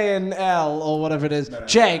Agent K and L or whatever it is.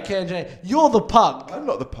 J, K and J. You're the pug. I'm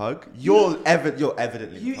not the pug. You're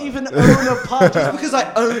evidently. You the pug. even own a pug. Just because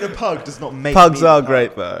I own a pug does not make Pugs me are the pug.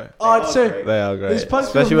 great though. They are great. His pug's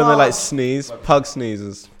Especially called when they like Mark. sneeze. Pug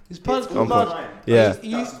sneezes. His pug's On called point. Mark. Yeah. That's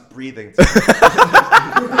just breathing.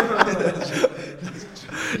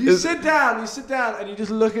 You sit down, and you just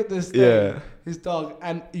look at this thing, Yeah. his dog,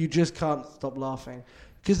 and you just can't stop laughing.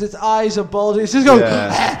 Because its eyes are bulging. It's just going...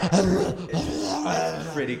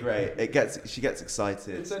 It's pretty great. She gets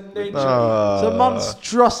excited. It's a nature. It's a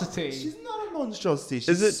monstrosity. She's not a monstrosity. She's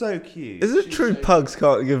Is it- so cute. Is it true pugs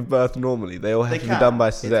can't give birth normally? They all have to be done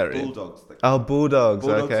by cesarean. It's bulldogs. Oh, bulldogs.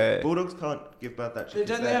 Okay. Bulldogs can't give birth that cheap.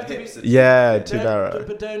 Don't they have to be... Yeah, too narrow.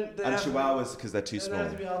 But don't... They And have, chihuahuas because they're too they don't small.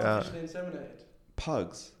 have to be artificially inseminated.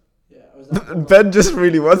 Pugs. Yeah, or is that Ben just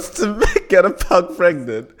really wants to get a pug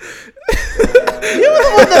pregnant. You were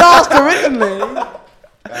the one that asked originally.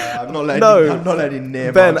 I'm not letting. No. I'm not letting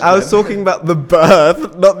near. Ben, I was talking about the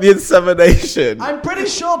birth, not the insemination. I'm pretty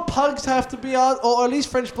sure pugs have to be, or at least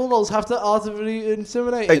French bulldogs have to artificially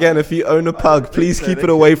inseminate. Again, if you own a pug, please so keep they it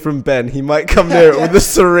away from Ben. He might come near it with a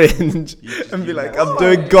syringe and be like, I'm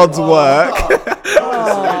doing God's work.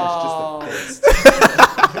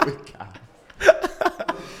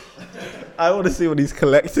 I want to see what he's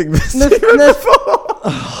collecting this semen for.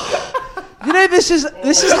 You know, this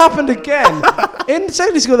has happened again. In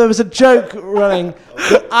secondary school, there was a joke running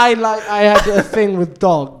that I had a thing with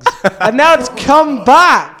dogs, and now it's come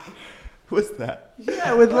back. What's that?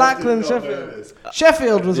 Yeah, with Lackland Sheffield.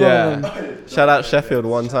 Sheffield was one of them. Shout out Sheffield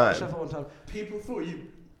one time. Sheffield one time. People thought you.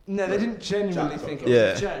 No, they didn't genuinely think it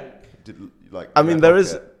Yeah. was a joke. Did like. I mean, there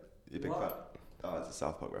is- You big fat. Oh, it's a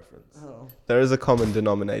South Park reference. Oh. There is a common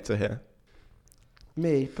denominator here.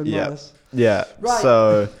 Me, but Yeah. Morris. Yeah. Right.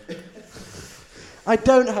 So, I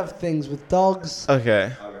don't have things with dogs.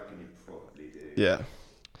 okay. I reckon you probably do. Yeah.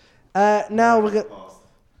 Now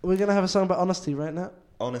we're gonna have a song about honesty right now.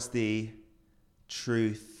 Honesty,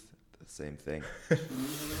 truth, the same thing.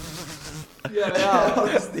 Yeah, they are.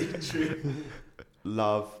 Honesty, truth,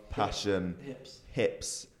 love, passion,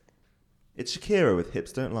 hips. It's Shakira with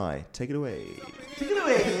Hips Don't Lie. Take it away. Take it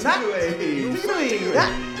away. Take it away. Take it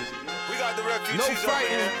away. We got the refugees. No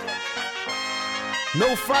fighting.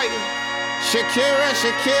 No fighting. Shakira.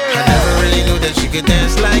 I never really knew that she could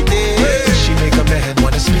dance like this. She make a man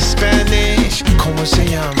wanna speak Spanish. Como se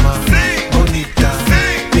llama? Bonita.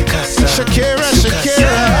 Picasa. Shakira.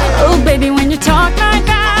 Oh, baby, when you talk like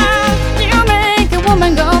that, you make a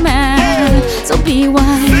woman go mad. So be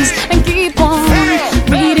wise and keep on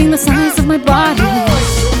reading the signs of my body.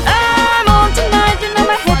 I'm on tonight, you know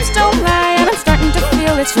my hips don't lie, and I'm starting to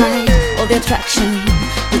feel it's right. All the attraction,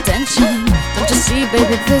 the tension. Don't you see,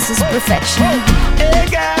 baby, this is perfection. Hey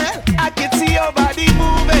girl, I can see your body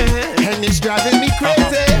moving, and it's driving me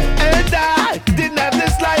crazy. And I didn't have the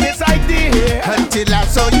slightest idea until I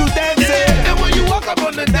saw you dancing. And when you walk up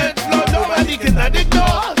on the dance floor, nobody can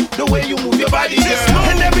ignore the way you move your body, girl.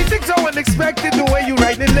 And everything's so unexpected, the way you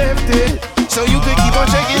right and left it, so you could keep on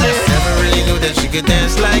shaking it. Never really knew that she could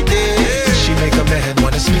dance like this. She make a man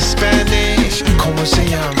wanna speak Spanish. Como se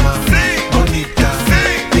llama? Bonita.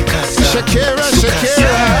 Picasa. Shakira.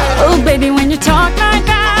 Oh, baby, when you talk like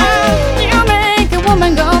that, you make a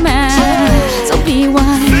woman go mad. So be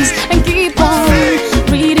wise and keep on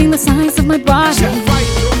reading the signs of my body.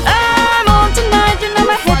 I'm on tonight, you know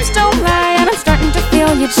my hips don't lie, and I'm starting to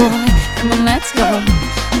feel you, boy. Come on, let's go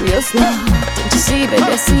real slow. Don't you see,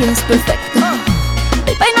 baby, see it's perfect.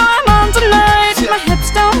 Babe, I know I'm on tonight. My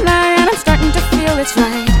hips don't lie, and I'm starting to feel it's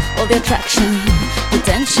right. All the attraction, the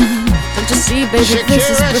tension. Don't you see, baby, this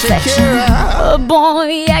is perfection. Oh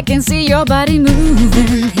boy, I can see your body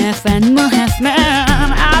moving, half animal, half man.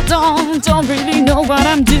 I don't really know what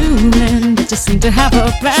I'm doing, but just seem to have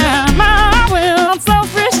a plan. My will,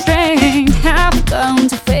 self-restraint, have come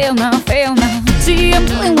to fail now. See, I'm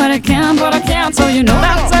doing what I can, but I can't, so you know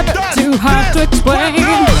that's a bit too hard to explain.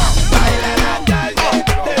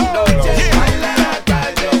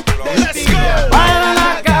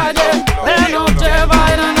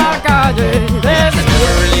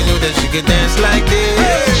 She could dance like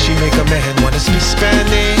this. She make a man wanna speak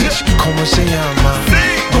Spanish. Como se llama?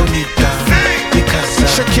 Bonita. Picasa.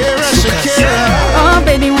 Shakira. Oh,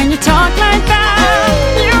 baby, when you talk like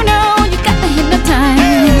that, you know you got me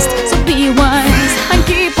hypnotized. So be wise and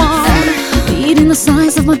keep on reading the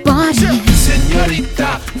signs of my body.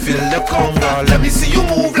 Señorita, feel the conga. Let me see you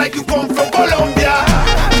move like you come from Colombia.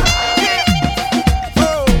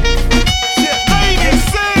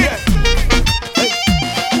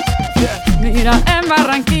 Mira, en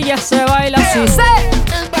Barranquilla se baila así. En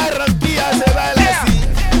Barranquilla se baila así.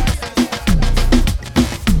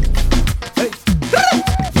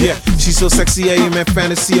 Yeah, she's so sexy, I am in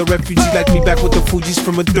fantasy. A refugee like me back with the Fugees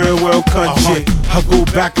from a third world country. I go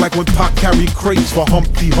back like when Pac carried crates for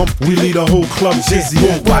Humpty Hump. We lead a whole club dizzy.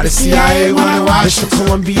 Why the CIA wanna watch? It's for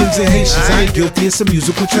Colombians and Haitians. I ain't guilty, it's a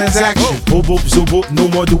musical transaction. Boop, boop, zo, boop, no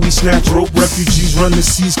more do we snatch rope. Refugees run the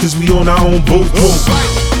seas cause we on our own boat.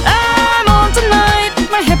 I'm on tonight,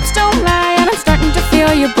 my hips don't lie, and I'm starting to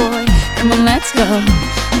feel you, boy. Come on, let's go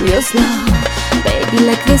real slow. Baby,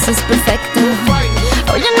 like this is perfecto.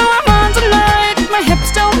 Oh, you know I'm on tonight, my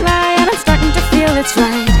hips don't lie, and I'm starting to feel it's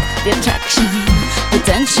right. The attraction, the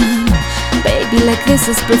tension. Baby, like this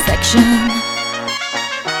is perfection.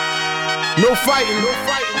 No fighting.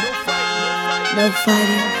 No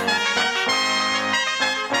fighting.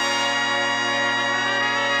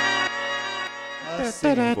 Her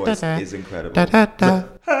singing voice is incredible.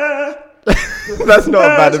 That's not a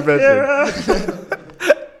bad impression.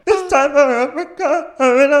 It's time for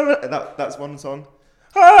Africa. That's one song.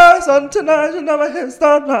 Eyes on tonight, you know my hips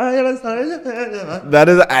don't lie. That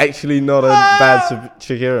is actually not a bad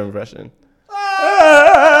Shakira impression.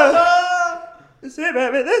 You see,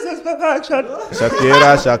 baby, this is perfection.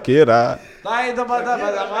 Shakira. Right,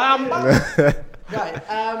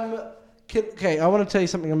 okay, I want to tell you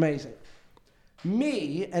something amazing.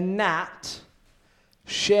 Me and Nat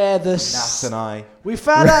share the... Nat and I. We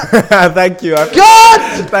found out... Thank you.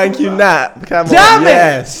 God! Thank you, Nat. Come Damn on. it!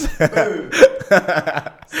 Yes.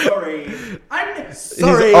 Sorry.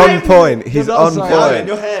 He's on point. He's on I'm in point.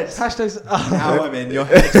 your head. Hashtags... Now I'm in your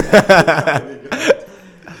head.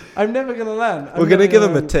 I'm never going to learn. We're going to give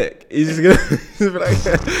him a tick. He's just going to be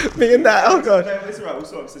like, me and Nat, oh God. No, it's alright. We'll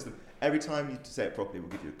sort of system. Every time you say it properly, we'll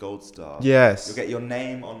give you a gold star. Yes. You'll get your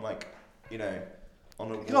name on, like, you know,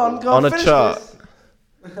 on a Go on, on a finish chart. this.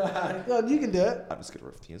 Go on, you can do it. I'm just going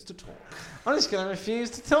to refuse to talk. I'm just going to refuse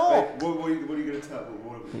to talk. What are you going to tell?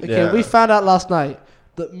 Okay, we found out last night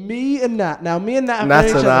that me and Nat have known Nat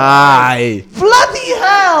each and other. I. Bloody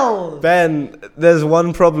hell! Ben, there's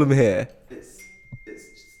one problem here.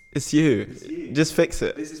 It's you. It's you. Just fix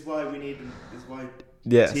it. This is why we need. This is why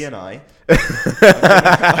Yes. T and I.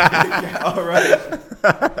 All right.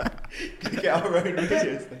 Get our own radio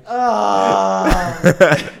station. A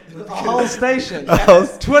whole station.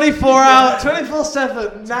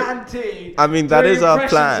 24/7, Nat and T. I mean, that is our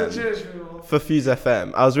plan for Fuse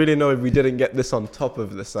FM. I was really annoyed we didn't get this on top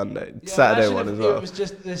of the Saturday one as well. It was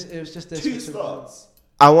just this. 2 slots.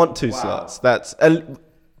 I want 2 slots. That's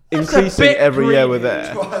increasing every year with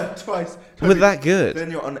that. Twice. We're that good. Then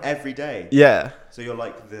you're on every day. Yeah. So you're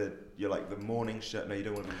like the morning show. No, you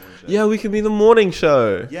don't want to be the morning show. Yeah, we can be the morning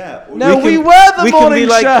show. Yeah. No, we were the morning show. We can be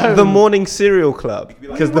like the morning cereal club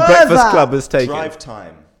because the breakfast club is taken. Drive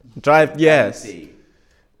time. Yes.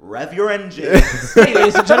 Rev your engines. Hey,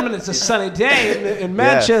 ladies and gentlemen, it's a sunny day in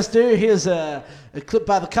Manchester. Here's a clip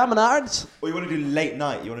by the Commonards. Or you want to do late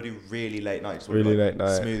night. You want to do really late night. Really late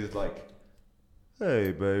night. Smooth, like,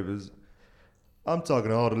 hey, babies. I'm talking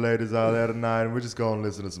to all the ladies out there tonight, and we're just going to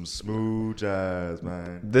listen to some smooth jazz,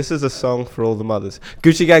 man. This is a song for all the mothers.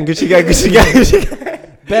 Gucci gang, Gucci gang, Gucci gang, Gucci gang.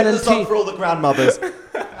 Ben and T. for all the grandmothers.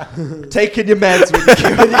 Taking your meds with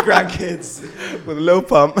your grandkids. With a low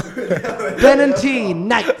pump. Ben and T,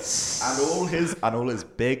 nights. And all his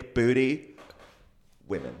big booty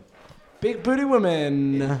women. Big booty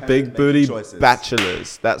women. Big booty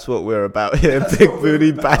bachelors. That's what we're about here. Big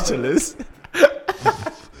booty bachelors.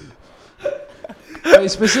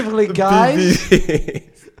 Specifically guys.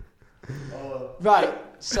 Right,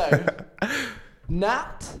 so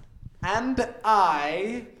Nat and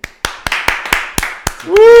I.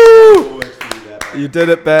 Woo! You did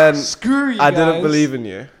it, Ben. Screw you I guys. didn't believe in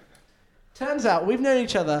you. Turns out we've known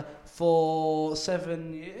each other for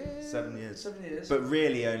 7 years. 7 years. 7 years. But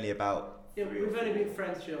really only about... Yeah, we've only been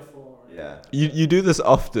friends 3 or 4. Yeah. You do this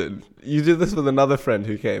often. You did this with another friend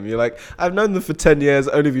who came. You're like, I've known them for 10 years,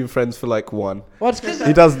 only been friends for like 1. Well, it's because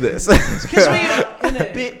he does this. It's because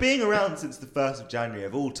being around since the 1st of January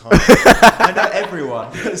of all time, I know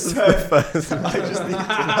everyone. So I just need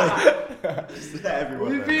to just let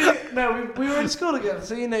everyone know. We were in school together,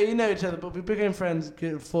 so you know each other, but we became friends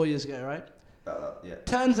 4 years ago, right? Yeah.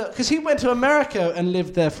 Turns out, because he went to America and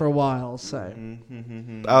lived there for a while, so.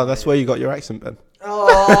 Oh, that's where you got your accent, Ben.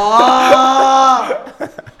 Oh!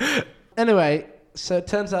 Anyway, so it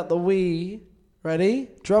turns out that ready?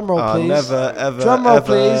 Drum roll, please. Never, ever, Drum roll, ever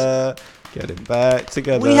please. Getting back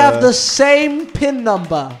together. We have the same PIN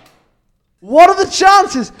number. What are the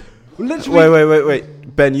chances? Literally. Wait.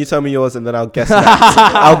 Ben, you tell me yours and then I'll guess Nats.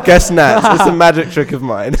 I'll guess Nats. It's a magic trick of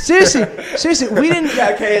mine. Seriously, we didn't.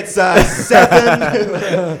 Yeah, okay, it's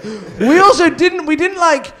 7. We also didn't. We weren't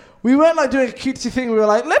like doing a cutesy thing. We were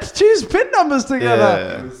like, let's choose PIN numbers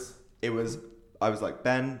together. Yeah. It was. I was like,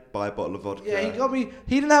 Ben, buy a bottle of vodka. Yeah, he got me.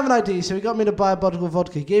 He didn't have an ID, so he got me to buy a bottle of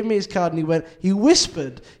vodka. He gave me his card and he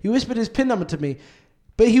whispered his PIN number to me.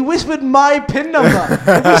 But he whispered my PIN number.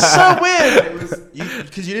 It was so weird. It was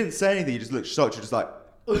because you didn't say anything. You just looked shocked. You're just like,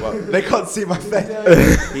 well, they can't see my face.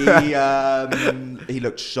 He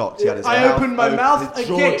looked shocked. He had his I mouth opened my mouth his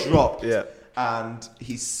again. jaw dropped. Yeah. And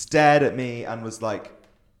he stared at me and was like,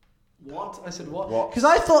 "What?" I said, "What?" What? Because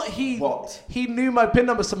I thought he knew my PIN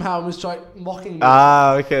number somehow and was mocking me.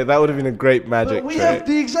 Ah, okay. That would have been a great magic But we trick. have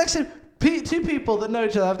the exact same. 2 people that know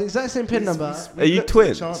each other have the exact same PIN number. Are you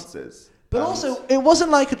twins? Chances. But also, it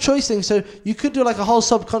wasn't like a choice thing, so you could do like a whole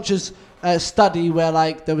subconscious study where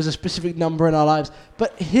like there was a specific number in our lives.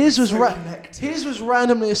 But his was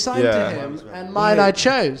randomly assigned to him, and mine I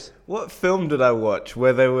chose. What film did I watch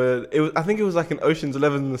where they were? I think it was like an Ocean's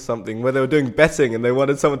 11 or something where they were doing betting and they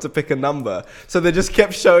wanted someone to pick a number, so they just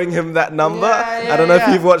kept showing him that number. I don't know if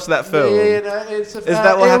you've watched that film. Is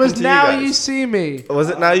that what happened to you Now guys? You See Me. Was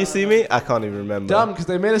it Now You See Me? I can't even remember. Dumb, because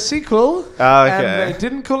they made a sequel. Oh, okay. And they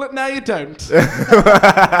didn't call it Now You Don't.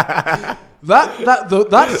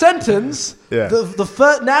 That sentence. Yeah. The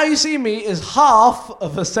first Now You See Me is half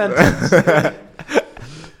of a sentence.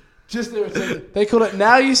 Just irritating. They call it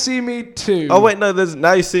Now You See Me 2. Oh wait, no. There's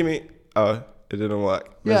Now You See Me. Oh, it didn't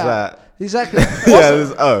work. There's that. Exactly.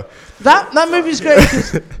 That movie's great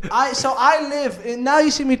because I live in Now You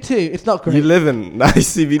See Me 2. It's not great. You live in Now You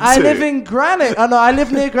See Me 2. I live in Greenwich. Oh no, I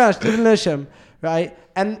live near Greenwich. I live in Lewisham, right?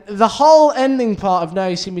 And the whole ending part of Now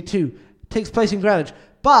You See Me 2 takes place in Greenwich,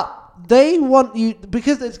 but they want you,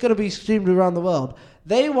 because it's going to be streamed around the world,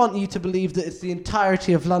 they want you to believe that it's the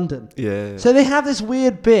entirety of London. Yeah. So they have this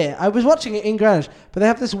weird bit. I was watching it in Greenwich, but they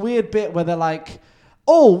have this weird bit where they're like,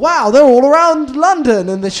 oh, wow, they're all around London.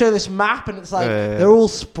 And they show this map, and it's like they're all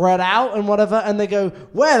spread out and whatever. And they go,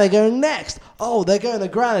 where are they going next? Oh, they're going to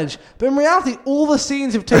Greenwich. But in reality, all the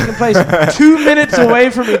scenes have taken place 2 minutes away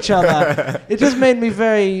from each other. It just made me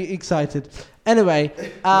very excited. Anyway,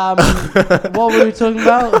 what were we talking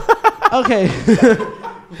about? Okay.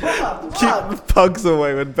 Keep the pugs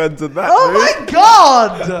away when Ben's in that Oh mood. my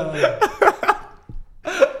god!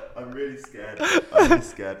 I'm really scared. I'm really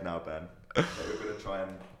scared now, Ben. That we're going to try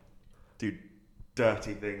and do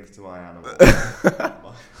dirty things to my animal.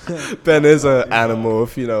 Ben is an animal,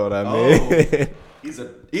 if you know what I mean.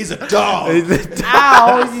 He's a dog.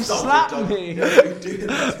 Ow, you slapped me.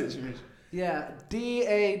 Yeah,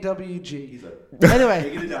 DAWG.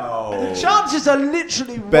 Anyway, the chances are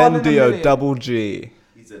literally Ben 1 in a Dio million. double G.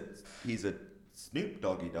 He's a Snoop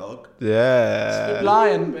Doggy dog. Yeah. Snoop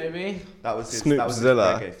Lion, baby. That was his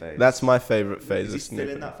Snoopzilla. reggae phase. That's my favourite phase Is of he Snoop.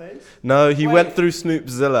 still in that phase? No, he went through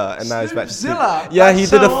Snoopzilla and now he's back to Snoop. Snoopzilla? Yeah, he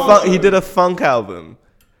That's did so he awesome. did a funk album.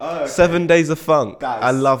 Oh, okay. 7 Days of Funk.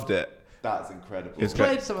 I loved it. That's incredible. It's You great.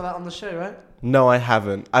 played some of that on the show, right? No, I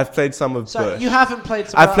haven't. I've played some of So Bush. you haven't played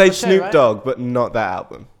some I of that played on the show, Snoop right? Dogg, but not that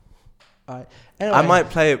album. Alright. Anyway. I might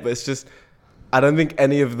play it, but it's just I don't think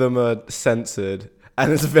any of them are censored,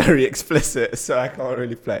 and it's very explicit, so I can't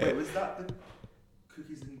really play Wait, it. was that the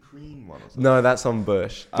cookies and cream one or something? No, that's on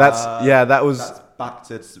Bush. That was That's back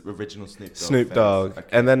to its original Snoop Dogg. Snoop phase. Dogg, Okay.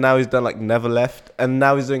 and then now he's done like Never Left, and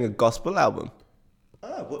now he's doing a gospel album.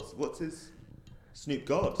 What's his Snoop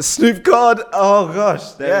God? Snoop God, oh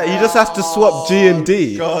gosh, yeah, he just has to swap G and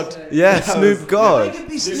D. God. Yeah, Snoop God, It could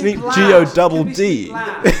be Snoop Lab. G-O It double could be D. Snoop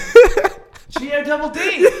Lab. G-O double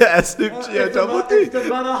D. Yeah, Snoop G-O double D. It's the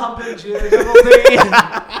mother humping G-O double D.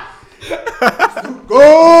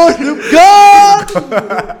 God, Snoop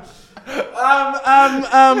God.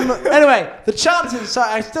 Anyway, the chances.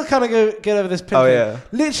 Sorry, I still can't get over this pin. Oh, thing. yeah.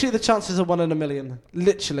 Literally, the chances are 1 in a million.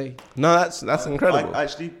 Literally. No, that's incredible.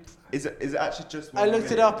 Is it actually just? I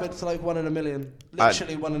looked it up. It's like 1 in a million.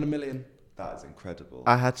 Literally 1 in a million. That is incredible.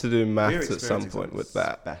 I had to do We're maths at some experiencing point with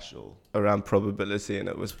something that special. around probability, and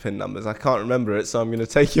it was pin numbers. I can't remember it, so I'm going to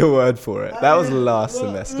take your word for it. That was last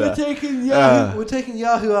semester. We're taking Yahoo. We're taking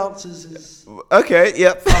Yahoo answers. Okay,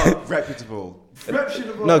 yep. Reputable.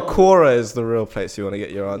 No, Quora is the real place you want to get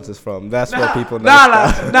your answers from. That's where people know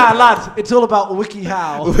Nah, lads. It's all about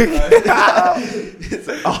WikiHow. It's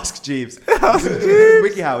like, Ask Jeeves.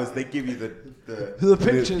 WikiHow is they give you the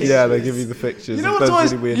pictures. Yeah, they give you the pictures. You know of what's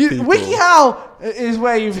those always really weird people. WikiHow is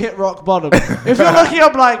where you've hit rock bottom. If you're looking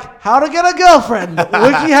up like how to get a girlfriend,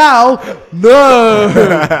 WikiHow, no.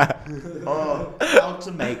 how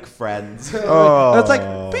to make friends. Oh. And it's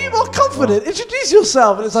like be more confident. Introduce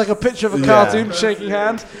yourself, and it's like a picture of a cartoon shaking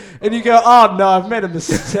hands, and you go, "Oh no, I've made a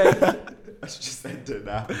mistake." I should just end it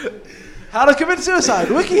now. How to commit suicide,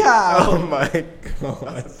 WikiHow. Oh my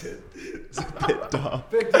god. It's a bit dark.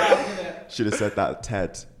 Big dark, isn't it? Should have said that,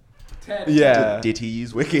 Ted. Yeah. Did he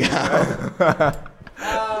use WikiHow?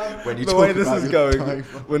 When you The talk way this about is your going,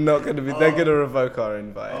 time. we're not going to be. They're going to revoke our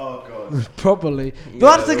invite. Oh god. Probably. But Yeah,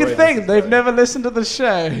 that's the the good way thing. this is They've going. never listened to the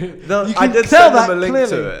show. No, You I can did tell send them that a link clearly.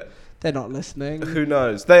 to it. They're not listening. Who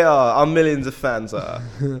knows? They are. Our millions of fans are.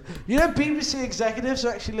 You know, BBC executives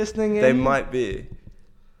are actually listening in. They might be.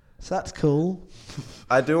 So that's cool.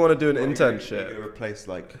 I do want to do an You're internship. going to replace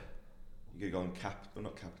like. You're going to go on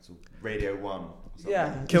not Capital, Radio 1. Or something.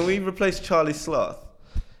 Yeah. Can we replace Charlie Sloth?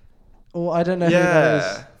 Or I don't know who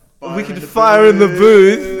that Yeah. We could fire in the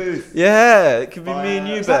booth. Yeah, it could be me and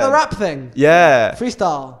you, is. Is that Ben. the rap thing? Yeah.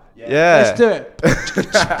 Freestyle. Yeah. Let's do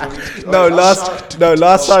it. No,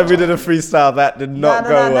 last time we did a freestyle, that did not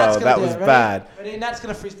go well. That was bad. Ready? Nat's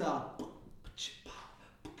gonna freestyle.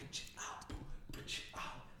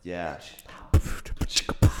 Yeah.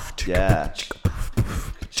 Yeah.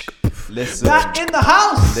 Listen. Nat in the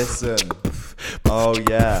house. Listen. Oh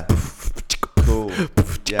yeah. Cool.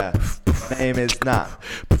 Yeah. My name is Nat.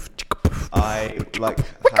 I like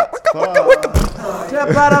hats.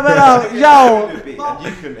 Yo.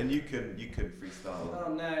 And you can freestyle.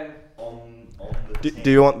 Oh no. On the team.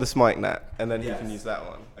 Do you want this mic, Nat? And then he can Yes. use that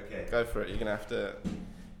one. Okay. Go for it. You're gonna have to.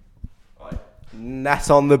 Nat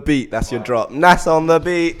on the beat. That's your drop. Nat on the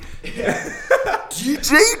beat.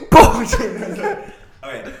 DJ Bolton.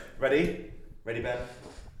 Okay. Ready? Ready, Ben?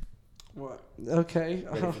 What? Okay.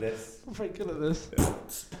 Ready for this? I'm very good at this.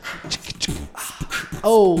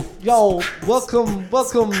 Oh, yo, welcome.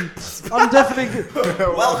 I'm definitely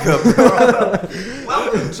Welcome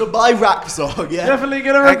to my rap song. Yeah. definitely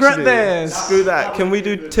gonna regret Actually, this. Screw that. Can we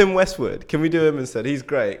do Tim Westwood? Can we do him instead? He's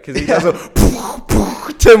great because he does a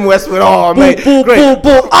Tim Westwood. Oh, mate, great.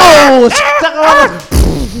 Oh,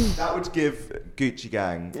 That would give Gucci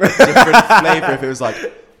Gang a different flavour if it was like,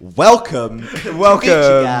 welcome Welcome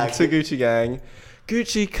Gucci Gang. to Gucci Gang.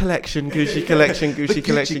 Gucci collection, Gucci collection, Gucci The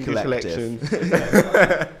collection, Gucci Gucci collection.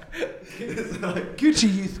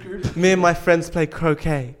 Gucci youth group. Me and my friends play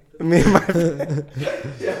croquet. Me and my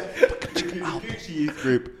Gucci Youth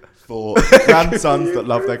Group for grandsons that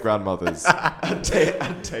love their grandmothers and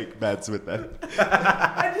take meds with them.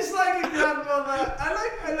 I just like a grandmother. I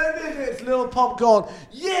like the idea it's little Pop going,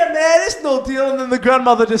 yeah, man, it's no deal. And then the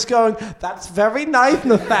grandmother just going, that's very nice,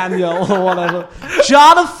 Nathaniel, or whatever.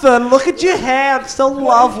 Jonathan, look at your hair. It's so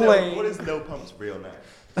lovely. What is Lil Pump's real name?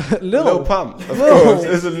 Lil Pump, of course.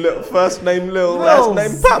 It's a little first name Lil, last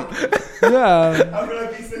name Pump. Yeah. How can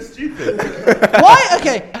I be so stupid? Why?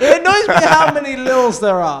 Okay, it annoys me how many Lils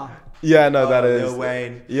there are. Yeah, no, that is. Lil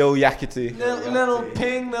Wayne. Lil Yakety. Little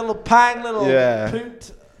Ping, little Pang, little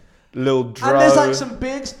Poot. Lil Dro. And there's like some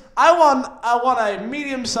bigs. I want a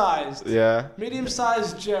medium-sized. Yeah.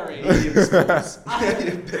 Medium-sized Jerry.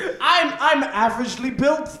 I'm averagely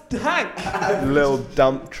built Hank. Lil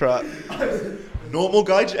Dump Truck. Normal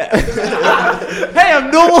guy Jeff. Hey, I'm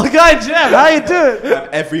normal guy Jeff. How you doing? I'm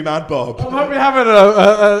everyman Bob. I hope you're having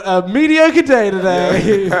a mediocre day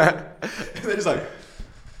today. They're just like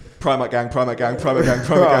Primark gang, Primark gang, Primark gang,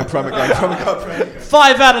 Primark gang, Primark gang, Primark gang.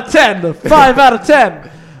 5 out of 10. 5 out of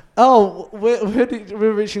 10. Oh,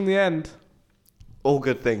 we're reaching the end. All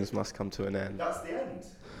good things must come to an end. That's the end.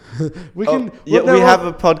 We have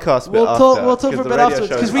a podcast bit after. We'll talk for a bit afterwards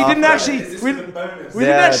because we didn't actually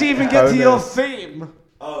even get to your theme.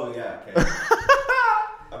 Oh yeah. Okay.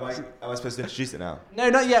 Am I supposed to introduce it now? No,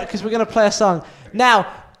 not yet, because we're going to play a song now.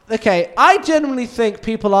 Okay, I genuinely think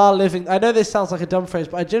people are living. I know this sounds like a dumb phrase,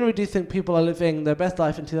 but I genuinely do think people are living their best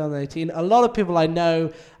life in 2018. A lot of people I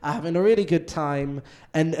know are having a really good time,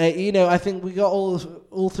 and I think we got all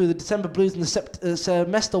through the December blues, and the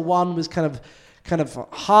semester one was kind of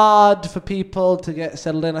hard for people to get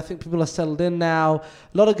settled in. I think people are settled in now.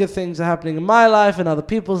 A lot of good things are happening in my life and other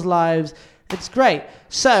people's lives. It's great.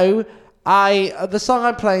 So the song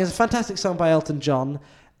I'm playing is a fantastic song by Elton John,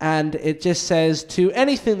 and it just says, to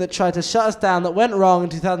anything that tried to shut us down that went wrong in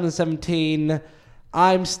 2017,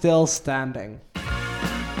 I'm still standing.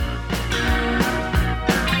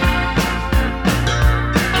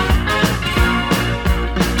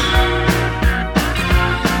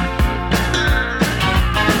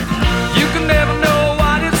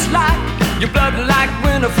 Your blood like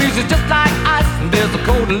winter freezes just like ice, and there's a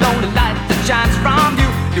cold and lonely light that shines from you.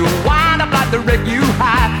 You wind up like the wreck you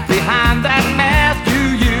hide behind that mask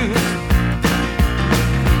you use.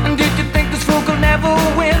 And did you think this fool could never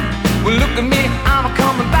win? Well, look at me, I'm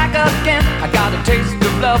coming back again. I got a taste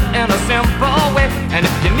of love in a simple way, and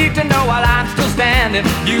if you need to know while I'm still standing,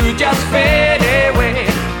 you just fade away.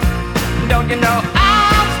 Don't you know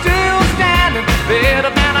I'm still standing better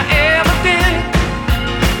than I ever did?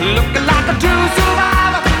 Looking like a true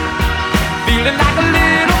survivor, feeling like a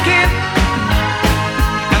little kid.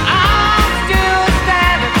 And I'm still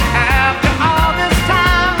standing after all this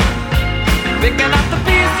time, picking up the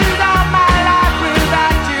pieces of my life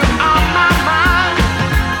without you on my mind.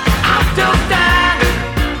 I'm still standing.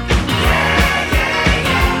 Yeah, yeah,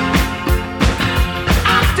 yeah.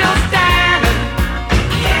 I'm still standing.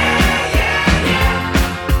 Yeah, yeah, yeah.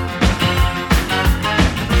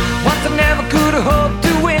 Once I never could have hoped to.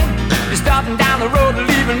 Starting down the road and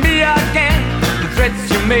leaving me again. The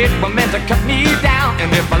threats you made were meant to cut me down,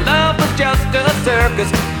 and if my love was just a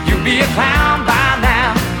circus, you'd be a clown by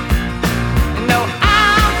now. No,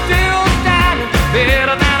 I'm still standing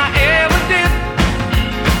better than I ever did.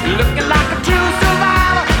 Looking like a true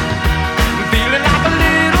survivor, feeling like a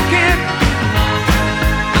little kid.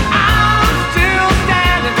 I'm still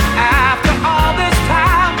standing after all this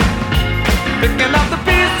time, picking up the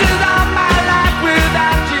pieces of my life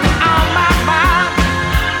without you.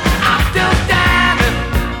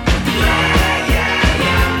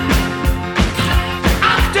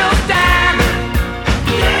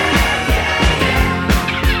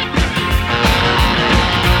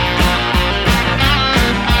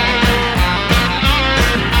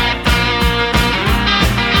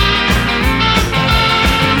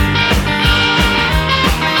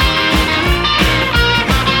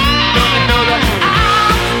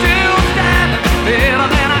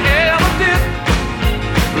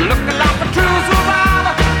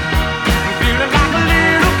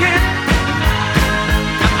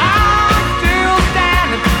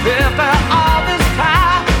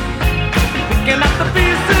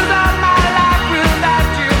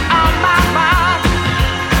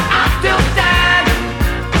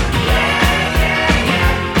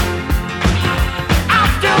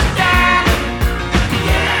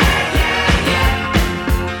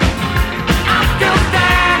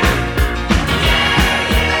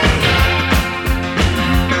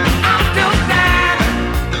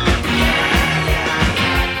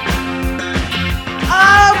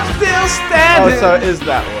 Oh, so it is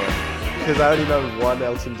that one. Because I only know one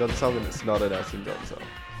Elton John song and it's not an Elton John song.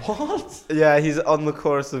 What? Yeah, he's on the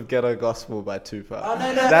chorus of Ghetto Gospel by Tupac. Oh,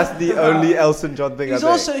 no. That's the only Elton John thing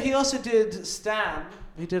He also did Stan.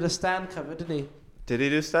 He did a Stan cover, didn't he? Did he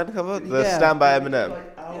do Stan cover? The Stan by Eminem.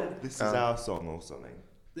 This is our song or something.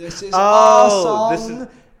 This is our song.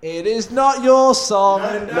 It is not your song.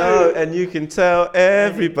 No, and you can tell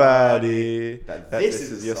everybody that this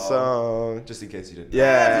is your song. Just in case you didn't.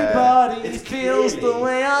 Yeah. Everybody feels the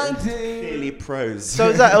way I do. Clearly prose. So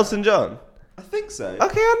is that Elton John? I think so.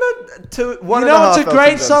 Okay, I know one. You know what's a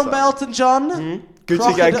great song by Elton John?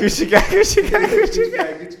 Gucci gang, Gucci gang, Gucci gang, Gucci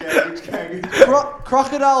gang.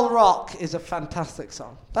 Crocodile Rock is a fantastic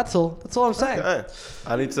song. That's all I'm saying. Okay.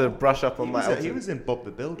 I need to brush up on my Elton. He was in Bob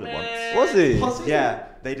the Builder once. Was he? Yeah,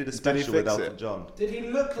 they did a special with Elton John. Did he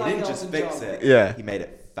look like Elton John? He didn't just fix it. Yeah. He made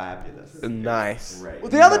it fabulous. Nice. Great.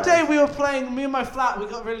 Well, the other day we were playing, me and my flat, we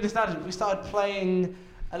got really nostalgic. We started playing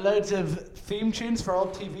loads of theme tunes for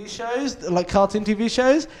old TV shows, like cartoon TV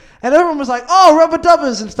shows, and everyone was like, "Oh, Rubber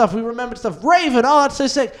Dubbers and stuff." We remembered stuff. Raven, oh, that's so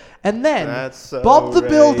sick. And then Bob the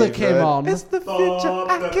Builder came on. It's the future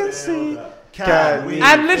I can see.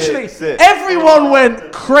 And literally, everyone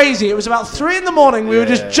went crazy. It was about 3 a.m. We were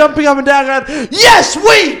just jumping up and down, going, "Yes,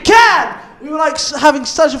 we can!" We were like having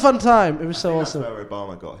such a fun time. It was so awesome. That's where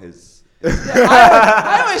Obama got his.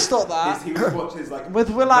 I always thought that. He was watching his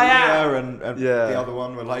with Will.i.am and the other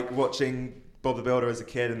one were like watching Bob the Builder as a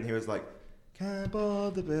kid, and he was like, "Can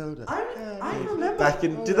Bob the Builder?" I remember.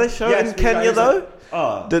 Did they show it in Kenya though?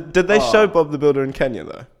 Did they show Bob the Builder in Kenya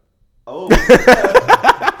though? Oh.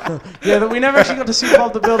 Yeah, we never actually got to see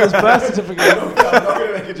Bob the Builder's birth certificate. I'm not going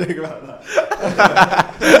to make a joke about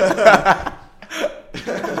that.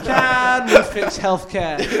 Can we fix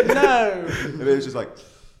healthcare? No. And it was just like,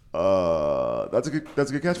 that's a good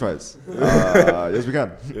catchphrase. Yes, we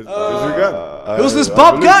can. Yes, we can. Who's this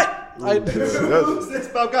Bob guy? Who's this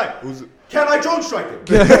Bob guy? Can I drone strike him?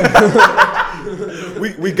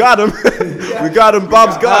 we got him. We got him,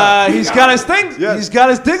 Bob's guy. He's got his thing. Yes. He's got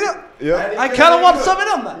his digger. Yeah. I kind of want something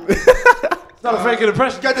on that. It's not a very good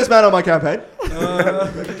impression. Get this man on my campaign.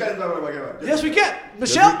 Yes, we can.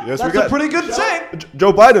 Michelle, that's a pretty good saying.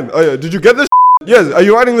 Joe Biden. Oh yeah, did you get this? Yes. Are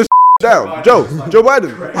you writing this down? Joe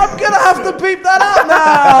Biden. I'm gonna have to beep that out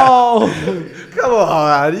now. Come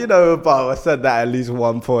on, you know Obama said that at least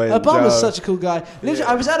one point. Obama's such a cool guy. Literally,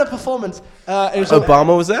 I was at a performance.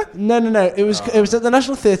 Obama was there? No. It was at the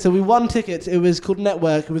National Theatre. We won tickets. It was called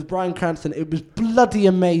Network. It was Bryan Cranston. It was bloody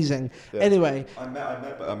amazing. Yeah. Anyway, I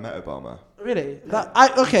met Obama. Really?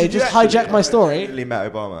 Just hijack my story. I really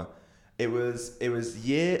met Obama. It was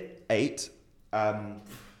year 8.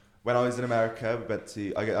 When I was in America, I went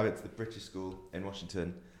to the British school in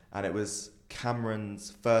Washington, and it was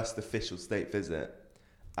Cameron's first official state visit.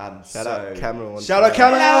 And shout out Cameron. Shout out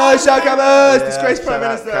Cameron! Shout out Cameron! Disgraced Prime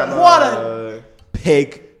Minister. What a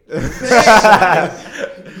pig!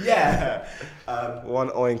 Yeah. One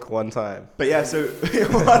oink, one time. But yeah, so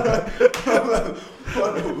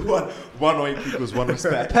one oink equals one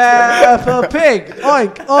respect. Peppa Pig,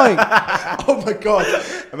 oink, oink. Oh my god!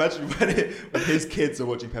 Imagine when his kids are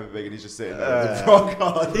watching Peppa Pig and he's just sitting there with the frog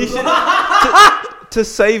card. He should, to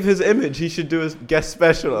save his image, he should do a guest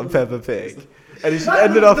special on Peppa Pig. And he should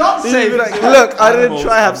end it off. He should be like, "Look, I didn't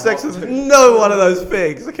try to have sex with no one of those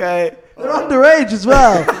pigs, okay?" They're underage as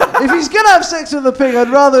well. If he's gonna have sex with a pig, I'd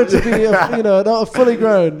rather it to be, not a fully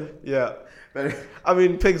grown. Yeah, I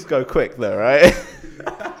mean, pigs go quick though, right?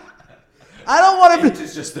 I don't want him to.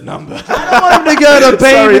 It's just a number. I don't want him to go to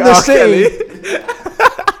bathe in the city.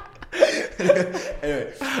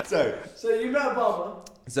 Anyway, so you met Obama.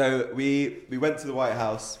 So we went to the White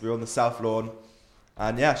House. We were on the South Lawn,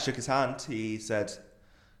 and shook his hand. He said,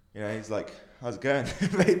 he's like, "How's it going?"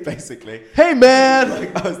 Basically. Hey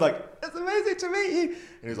man. I was like, "It's amazing to meet you."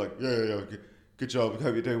 And he was like, "Yeah, good job.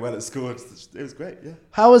 Hope you're doing well at school." It was great. Yeah.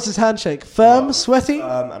 How was his handshake? Firm, sweaty?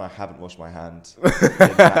 And I haven't washed my hand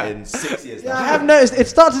in 6 years now. I have noticed it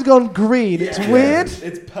started to go on green. It's weird.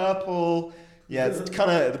 It's purple. Yeah, it's kind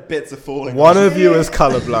of the bits are falling. One of you is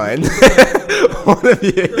colorblind. One of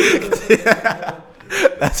you.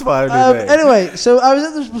 That's why I'm anyway, so I was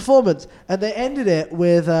at this performance and they ended it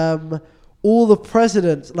with all the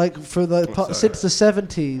presidents, like since the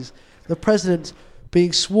 70s, the presidents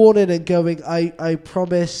being sworn in and going, I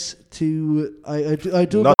promise to I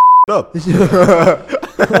do not up. I'm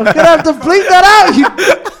gonna have to bleep that out.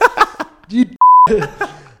 You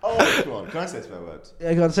Oh, come on, can I say a swear word?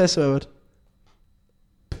 Yeah, go on, say a swear word.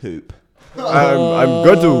 Poop. I'm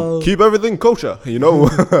going to keep everything kosher,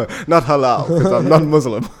 not halal, because I'm not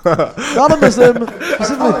Muslim. Not a Muslim.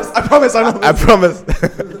 I promise I'm not Muslim. I promise.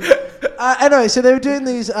 Anyway, so they were doing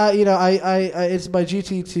these. I it's my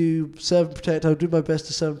duty to serve and protect. I'll do my best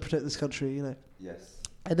to serve and protect this country. Yes.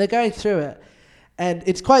 And they're going through it, and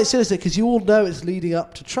it's quite sinister because you all know it's leading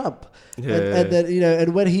up to Trump. And then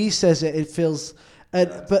and when he says it, it feels.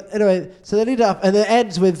 But anyway, so they lead up, and it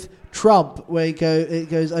ends with Trump, where it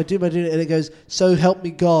goes, I do my duty, and it goes, so help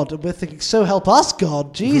me God, and we're thinking, so help us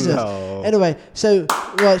God, Jesus. No. Anyway, so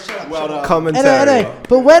Well done. Commentary. anyway,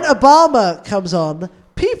 but when Obama comes on,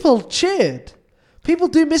 people cheered. People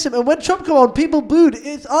do miss him, and when Trump come on, people booed.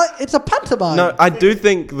 It's a pantomime. No, I do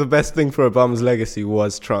think the best thing for Obama's legacy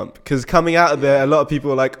was Trump. Because coming out of there, a lot of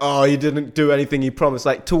people were like, oh, he didn't do anything he promised.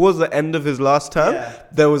 Like, towards the end of his last term,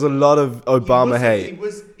 there was a lot of Obama hate.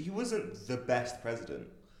 He wasn't the best president.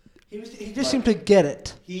 He just seemed to get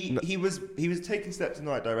it. He was taking steps in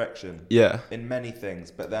the right direction. Yeah. In many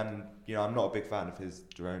things, but then I'm not a big fan of his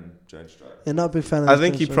drone strike. You're not a big fan of I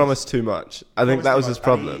think he promised too much. I think that was his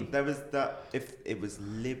problem. There was that if it was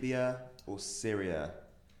Libya or Syria,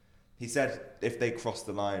 he said if they crossed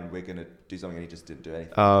the line, we're gonna do something, and he just didn't do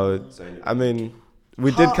anything. I mean,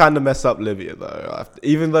 we did kind of mess up Libya though.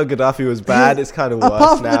 Even though Gaddafi was bad, it's kind of worse now.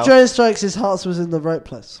 Apart from the drone strikes, his heart was in the right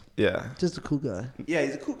place. Yeah. Just a cool guy. Yeah,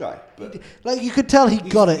 he's a cool guy. But like you could tell he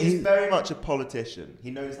got it. He's very much a politician.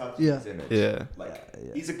 He knows how to keep his image. Yeah.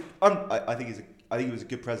 I think he was a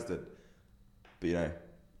good president. But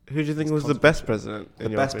who do you think was the best president? The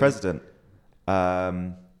best president.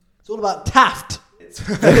 It's all about Taft.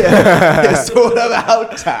 It's all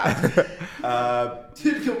about Taft.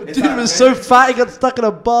 Dude was so fat he got stuck in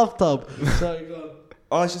a bathtub. Sorry, go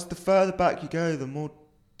on. It's just the further back you go, the more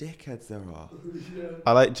dickheads there are.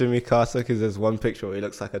 I like Jimmy Carter because there's one picture where he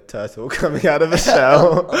looks like a turtle coming out of a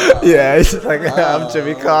shell. Yeah, he's just like, I'm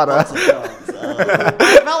Jimmy Carter.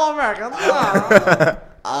 Fellow Americans.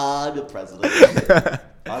 I'm your president.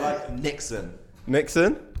 I like Nixon.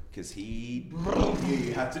 Nixon? Because he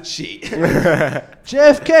had to cheat.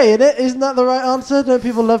 JFK, isn't that the right answer? Don't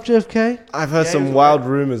people love JFK? I've heard some wild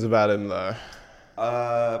rumours about him though.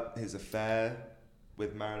 His affair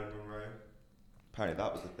with Marilyn Monroe. Apparently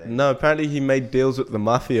that was the thing. No, apparently he made deals with the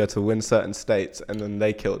mafia to win certain states, and then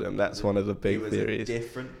they killed him. That's one of the big theories. It was a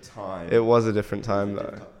different time. It was a different time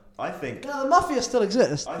though. I think. No, the mafia still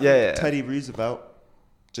exists. Teddy Roosevelt,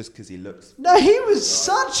 just because he looks. No, he was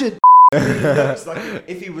such a. He looks like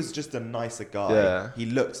if he was just a nicer guy, he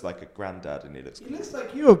looks like a granddad, and he looks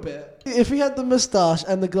like you a bit. If he had the moustache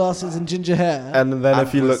and the glasses and ginger hair, and then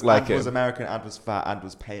if you look like him, was American and was fat and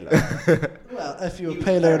was paler. Well, if you were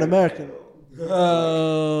paler and American.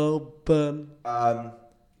 Oh, burn. I'm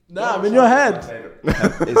in your head.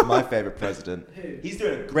 Is my favorite president. He's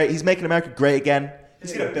doing great. He's making America great again.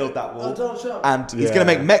 He's going to build that wall. And he's going to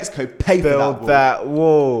make Mexico pay for that wall. Build that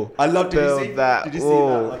wall. I love Did you see that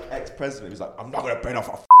ex-president? He was like, I'm not going to pay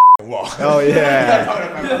off a wall. Oh,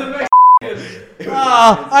 yeah.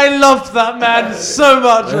 I loved that man so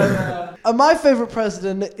much. My favourite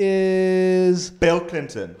president is... Bill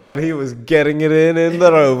Clinton. He was getting it in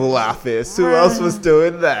the Oval Office. Who else was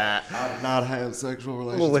doing that? I did not have sexual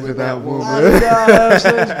relations with that woman.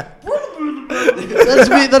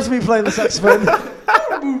 That's me playing the saxophone.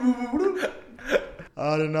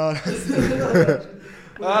 I did not. I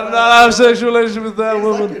did not have sexual relations with that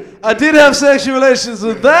woman. I did have sexual relations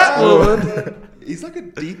with that woman. He's like a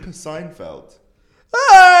deeper Seinfeld.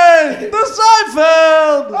 Hey! The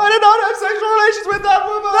Seinfeld! I did not have sexual relations with that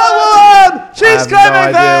woman! That woman! She's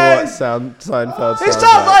claiming things! I have no idea what Seinfeld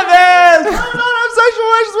sounds like this! I did not have sexual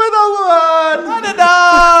relations with that woman! I did not!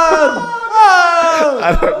 Oh! I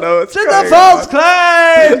don't know what's She's going a false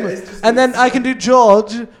claim! And then I can do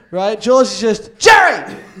George, right? George is just,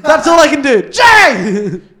 Jerry! That's all I can do.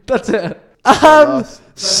 Jerry! That's it.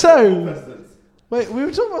 So... Wait, we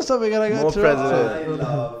were talking about something and I got president. I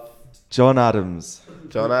love John Adams.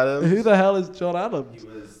 John Adams? Who the hell is John Adams? He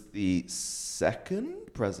was the second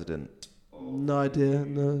president. No idea.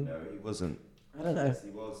 No, he wasn't. I don't know. Yes, he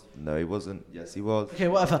was. No, he wasn't. Yes, he was. Okay,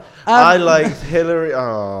 whatever. I liked Hillary.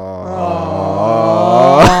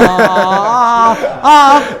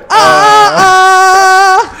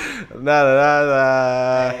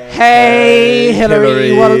 Hey,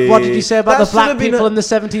 Hillary, what did you say about the black people in the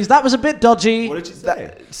 70s? That was a bit dodgy. What did you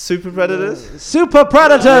say? Super predators? Super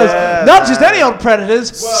predators! Yeah, not just any old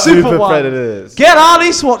predators, super ones. Predators. Get Arnie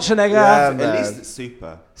Schwarzenegger. Yeah, at least it's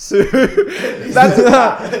super. That's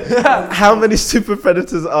how many super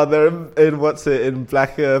predators are there in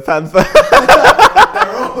Black Panther?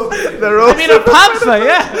 They're all I mean, a panther,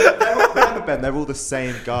 yeah. They're all the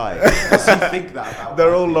same guy. So you think that about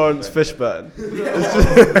They're all Lawrence Fishburne.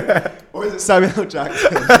 Or is it Samuel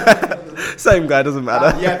Jackson? Same guy, doesn't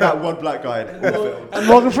matter. Yeah, that one black guy. And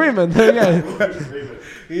Morgan Freeman. There you go.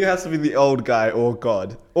 He has to be the old guy or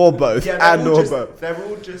God or both, both. They're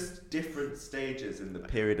all just different stages in the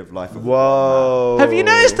period of life. Whoa! Have you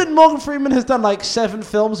noticed that Morgan Freeman has done like 7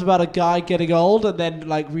 films about a guy getting old and then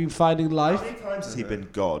like refinding life? How many times has he been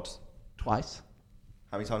God? Twice.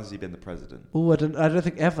 How many times has he been the president? Oh, I don't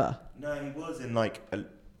think ever. No, he was in like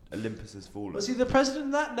Olympus Has Fallen. Was he the president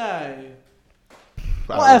in that? No.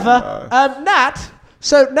 Whatever. Nat.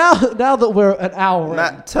 So now that we're an hour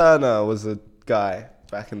Nat Turner was a guy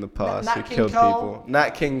back in the past who killed people. Nat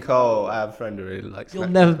King Cole. I have a friend who really likes. You'll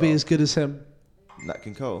never be as good as him. Nat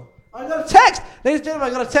King Cole. I got a text, ladies and gentlemen.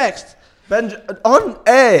 I got a text. On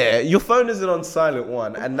air, your phone isn't on silent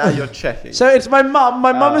one, and now you're checking. So it's my mum.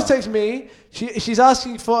 My mum has texted me. She's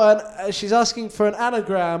asking for an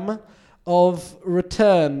anagram of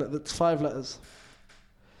return. That's 5 letters,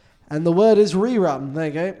 and the word is rerun. There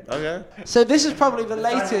you go. Okay. So this is probably the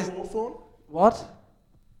latest. Hawthorne? What?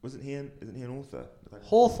 Isn't he an author?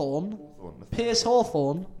 Hawthorne. Pierce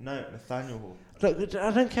Hawthorne. No, Nathaniel Hawthorne. Look, I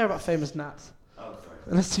don't care about famous Nats. Oh, sorry.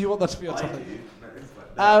 Unless you want that to be your topic.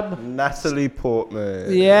 Natalie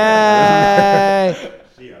Portman. Yay!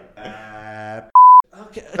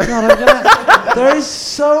 Okay, God, there is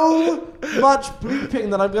so much bleeping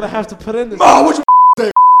that I'm gonna have to put in this. Oh, what you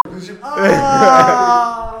say?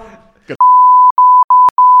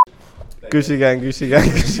 Gucci gang, Gucci gang,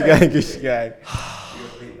 Gucci gang, Gucci gang.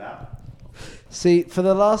 See, for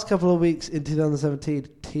the last couple of weeks in 2017,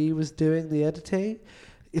 T was doing the editing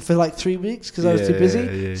for like 3 weeks because I was too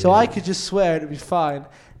busy. So I could just swear and it'd be fine.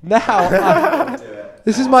 Now,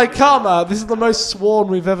 this is my karma. This is the most sworn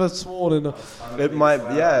we've ever sworn in. It might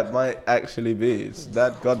actually be. It's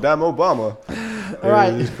that goddamn Obama. All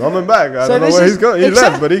right. He's coming back. I don't know where he's going. He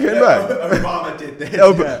left, but he came back. Obama did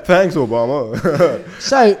this. Thanks, Obama.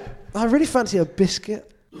 So, I really fancy a biscuit.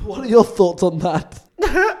 What are your thoughts on that?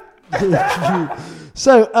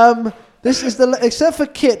 So, this is except for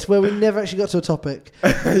Kit, where we never actually got to a topic.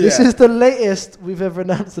 This is the latest we've ever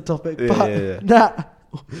announced the topic. But Nat,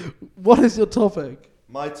 what is your topic?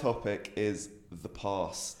 My topic is the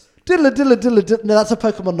past. Diddler. No, that's a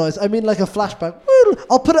Pokemon noise. I mean like a flashback.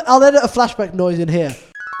 I'll edit a flashback noise in here.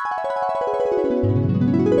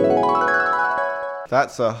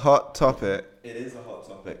 That's a hot topic. It is a hot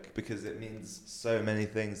topic because it means so many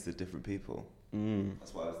things to different people.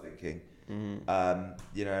 That's what I was thinking.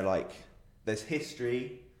 You know, like there's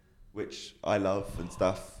history, which I love and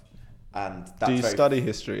stuff. And that's do you study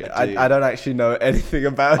history? I don't actually know anything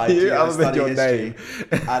about you other than your name.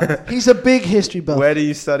 He's a big history buff. Where do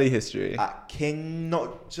you study history? At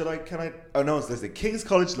Oh, no one's listening. King's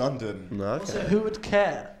College London. Okay. So who would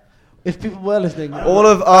care if people were listening? All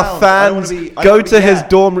of our fans go to his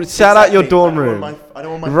dorm room. Shout out your dorm room.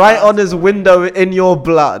 Right on his window in your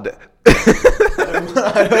blood.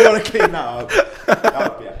 I don't want to clean that up. That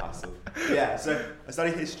would be a hassle. Yeah, so I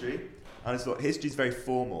study history, and I thought history's very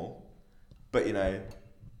formal. But, you know,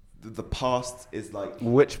 the past is like...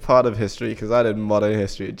 Which part of history? Because I did modern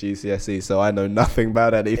history at GCSE, so I know nothing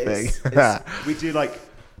about anything. We do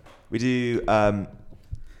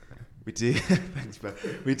thanks, bro.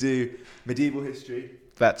 We do medieval history.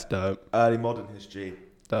 That's dope. Early modern history.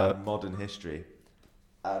 Dope. And modern history.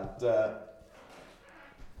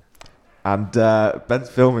 And Ben's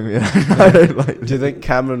filming me. I don't like. Do you think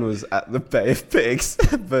Cameron was at the Bay of Pigs?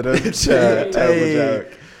 But terrible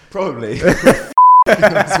joke. Probably. As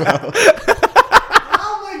well.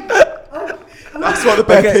 That's what the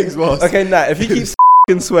Bay of Pigs was. Okay, Nat, if he keeps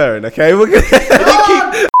swearing, okay, we're gonna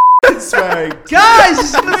keep swearing. Guys, this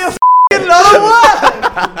is gonna be a lot of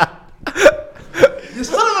work. You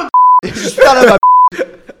son of a.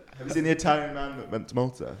 Have you seen The Italian Man That Went to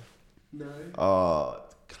Malta? No. Oh,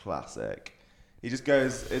 classic. He just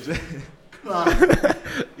goes.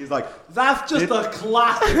 He's like, that's just a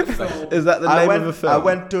classic film. Is that the name of the film? I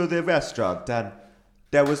went to the restaurant and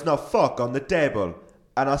there was no fork on the table.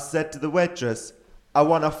 And I said to the waitress, I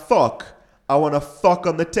want a fork. I want a fork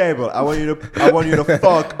on the table. I want you to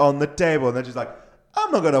fork on the table. And then she's like,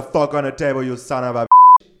 I'm not going to fork on the table, you son of a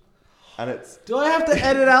And it's... Do I have to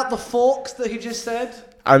edit out the forks that he just said?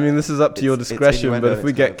 I mean, this is up to your discretion, but if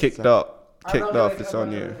we get kicked off, it's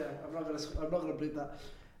on you. I'm not going to bleep that.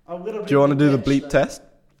 Do you want to do the bleep test?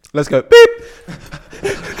 Let's go. Beep!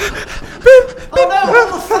 Beep! Oh no, all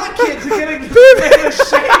the fat kids are getting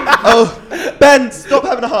ashamed. Oh, Ben, stop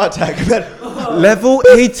having a heart attack. Ben. Level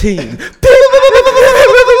 18.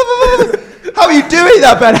 How are you doing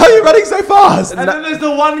that, Ben? How are you running so fast? And then there's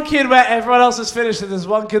the one kid where everyone else has finished and there's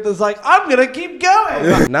one kid that's like, I'm going to keep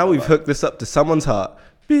going. Now we've hooked this up to someone's heart.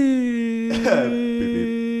 Beep.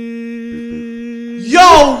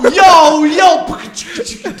 yo.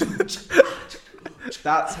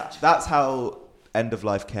 That's how end of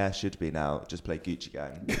life care should be now. Just play Gucci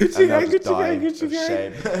Gang. Gucci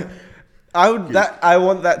Gang. I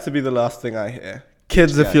want that to be the last thing I hear.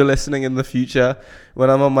 Kids, if you're listening in the future, when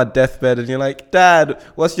I'm on my deathbed and you're like, Dad,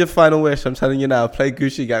 what's your final wish? I'm telling you now, play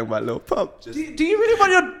Gucci Gang by Lil Pump. Do you really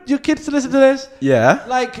want your kids to listen to this? Yeah.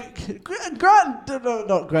 Like,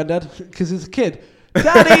 not granddad, because he's a kid.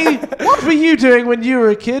 Daddy, what were you doing when you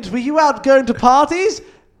were a kid? Were you out going to parties?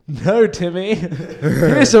 No, Timmy.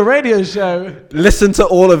 Here's a radio show. Listen to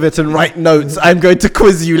all of it and write notes. I'm going to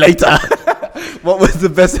quiz you later. What was the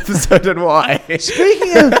best episode and why?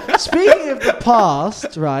 Speaking of the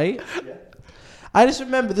past, right? Yeah. I just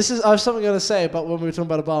remember I have something going to say about when we were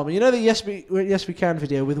talking about Obama. You know the Yes We Can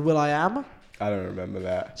video with will.i.am? I don't remember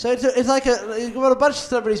that. So it's like you've got a bunch of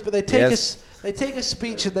celebrities, but they take a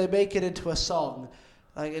speech and they make it into a song.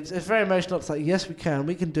 Like it's very emotional. It's like, yes, we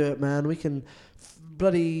can do it, man. We can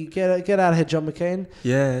bloody get out of here, John McCain.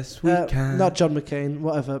 Yes, we can. Not John McCain,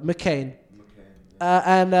 whatever, McCain.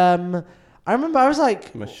 I remember I was like,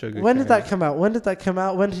 when did that come out? When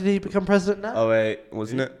did he become president now? 2008,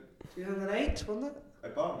 wasn't it? 2008, wasn't it?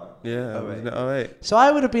 Obama. Yeah, wasn't it 2008? So I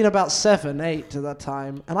would have been about 7, 8 at that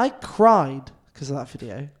time, and I cried because of that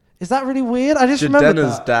video. Is that really weird? I just remember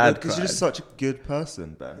that. Dad because you're just such a good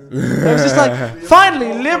person, Ben. It was just like,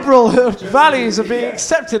 finally, liberal values are being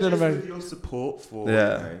accepted in America. Your support for,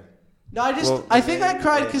 No, I think I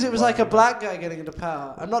cried because it was like a black guy getting into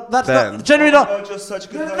power. That's Ben. not genuinely not. Oh, just such a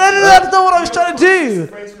good No, that's not what I was trying to do.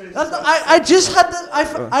 I just had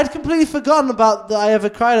I'd completely forgotten about that I ever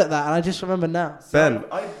cried at that, and I just remember now. Ben,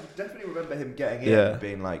 I definitely remember him getting in and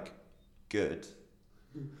being like, good,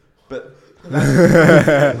 but.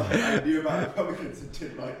 I knew about Republicans and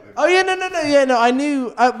didn't like them. Oh yeah, no. I knew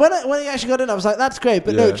when he actually got in, I was like, "That's great,"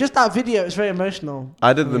 but no, just that video, it's very emotional.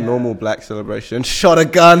 I did the normal black celebration. Shot a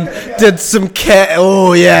gun, did some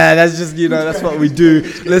Oh yeah, that's just that's what we do.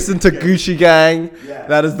 Listen to Gucci Gang. Yeah.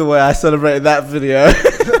 That is the way I celebrated that video.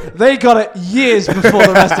 They got it years before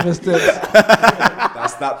the rest of us did.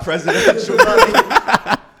 That's that presidential money.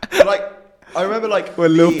 I remember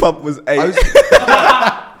when Lil Pump was 8. Let's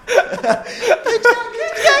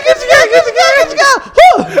go!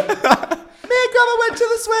 Me and Grandma went to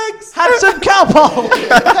the swings. Had some cowpole.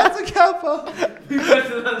 We went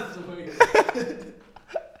to the swings.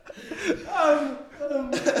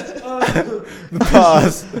 The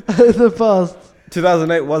past. The past.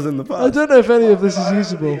 2008 was in the past. I don't know if any of this is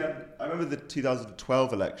usable. I remember the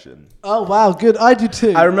 2012 election. Oh wow, good. I do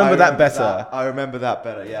too. I remember that better. I remember that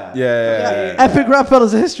better. Yeah. Yeah. Epic Rap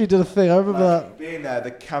Battles of History did a thing. I remember that. Being there,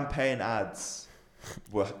 the campaign ads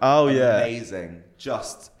were amazing.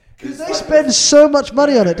 Just because they spend so much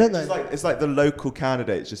money on it, don't they? It's like the local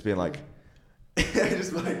candidates just being like,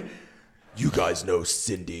 you guys know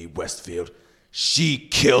Cindy Westfield. She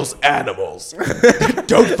kills animals.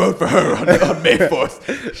 Don't vote for her on May 4th.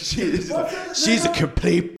 She's a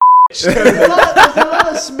complete. There's a lot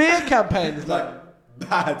of smear campaigns.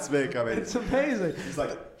 Bad smear campaigns. It's amazing. It's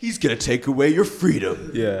like, he's going to take away your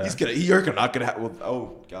freedom. Yeah. You're not going to have.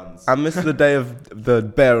 Guns. I miss the day of the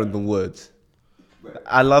bear in the woods.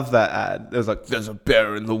 I love that ad. It was like, there's a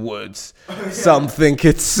bear in the woods. Some think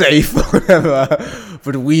it's safe or whatever,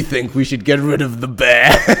 but we think we should get rid of the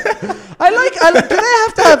bear. Do they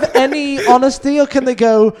have to have any honesty, or can they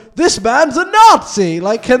go, this man's a Nazi?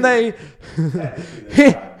 Can they...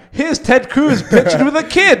 Here's Ted Cruz pictured with a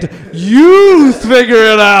kid. You figure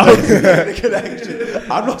it out.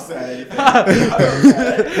 I'm not saying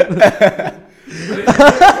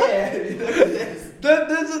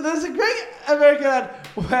There's a great American ad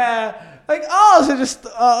where,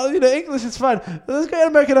 English is fine. There's a great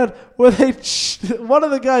American ad where one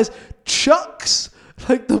of the guys chucks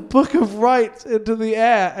the Book of Rights into the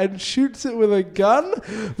air and shoots it with a gun,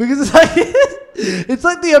 because it's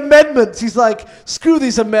like the amendments. He's like, screw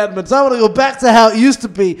these amendments. I want to go back to how it used to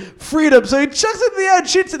be. Freedom. So he chucks it in the air and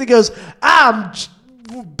shoots it. And he goes, I'm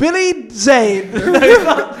Billy Zane.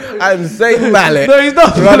 I'm Zane Mallet. No, he's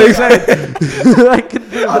not Billy Zane. I can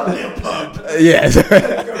do I'm Lil Pump. Yes. Go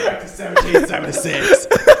back to 1776.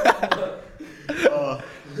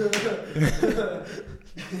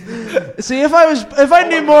 See, if I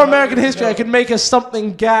knew more American history, I could make a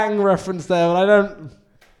something gang reference there, but I don't.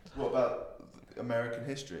 What about American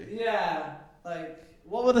history? Yeah,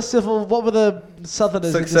 what were the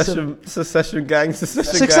Southerners? Secession gang.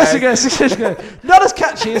 Not as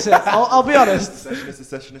catchy, is it? I'll be honest.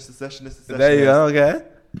 Secessionist. There you go. Okay.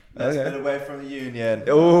 Let's get away from the Union.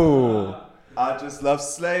 Oh. I just love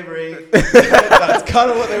slavery. That's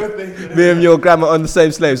kind of what they were thinking. Me and your grandma on the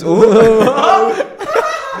same slaves. Ooh.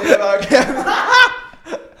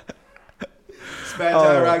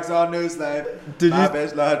 rags on new slave. Did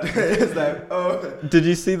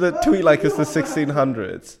you see the tweet like it's the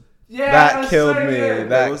 1600s? Yeah, that killed so me. good.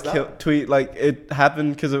 That tweet, like, it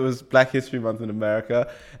happened because it was Black History Month in America,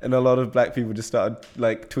 and a lot of black people just started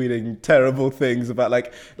like tweeting terrible things about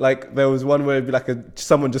like there was one where it'd be like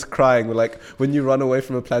someone just crying, with like when you run away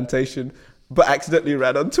from a plantation, but accidentally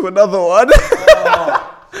ran onto another one.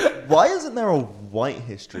 Why isn't there a White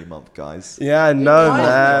History Month, guys? Yeah, I know,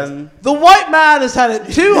 man. The white man has had it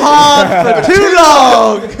too hard for too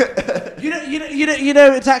long. You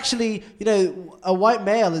know, it's actually, a white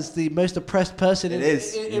male is the most oppressed person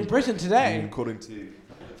in Britain today. According to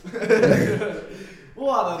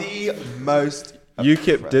the most.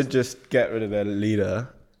 UKIP did just get rid of their leader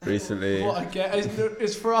recently. What again?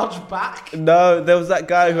 Is Farage back? No, there was that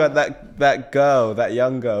guy who had that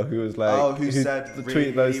young girl who was like, who said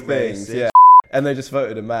tweet those things, racist. yeah, and they just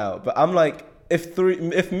voted him out. But I'm like, if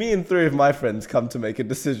me and 3 of my friends come to make a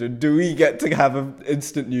decision, do we get to have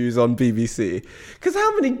instant news on BBC? Because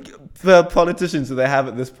how many politicians do they have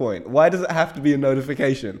at this point? Why does it have to be a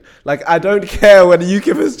notification? Like, I don't care when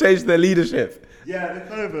UKIP has changed their leadership. Yeah, they're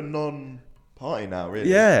kind of a non-party now, really.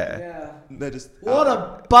 Yeah. They're just. What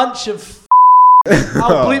a bunch of.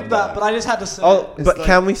 I'll bleep that, but I just had to say. Oh, but like,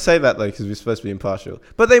 can we say that though? Because we're supposed to be impartial.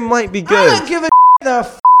 But they might be good. I don't give a. They're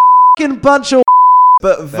a fucking bunch of.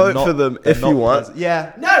 But vote for them if you want.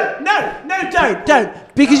 Yeah. No,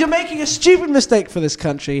 don't. Because you're making a stupid mistake for this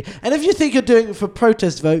country. And if you think you're doing it for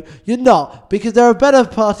protest vote, you're not. Because there are better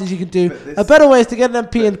parties you can do, better ways to get an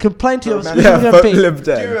MP and complain to your MP. Lib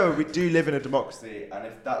Dem. We do live in a democracy, and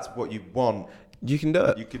if that's what you want, you can do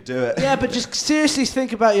it. You could do it. Yeah, but just seriously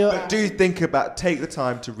think about your... But take the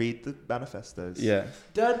time to read the manifestos. Yeah.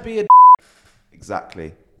 Don't be a...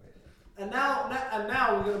 Exactly. And now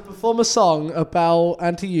we're going to perform a song about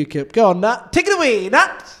anti-UKIP. Go on, Nat. Take it away,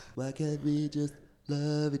 Nat. Why can't we just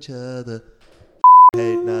love each other?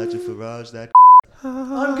 Hate Nigel Farage, that.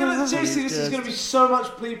 I'm going to... Seriously, this is going to be so much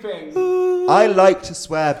bleeping. I like to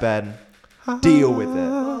swear, Ben. Deal with it.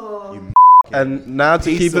 You and now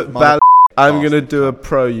to keep it balanced, I'm going to do a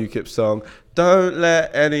pro-UKIP song. Don't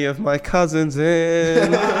let any of my cousins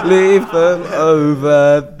in. Leave them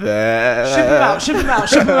over there. Ship them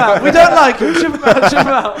out. We don't like them. Ship them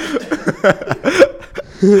out.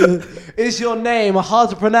 Is your name hard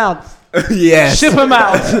to pronounce? Yes. Ship them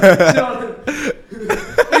out.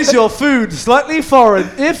 Is your food slightly foreign?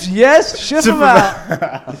 If yes, ship them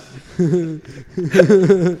out.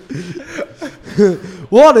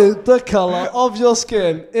 What is the colour of your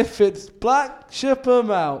skin? If it's black, ship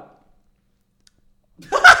them out.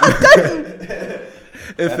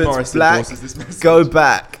 If it's black, go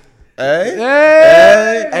back.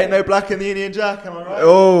 Hey. Ain't no black in the Union Jack, am I right?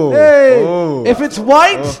 Oh. Hey. Oh. If it's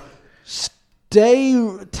white,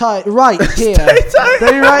 stay tight. Right here.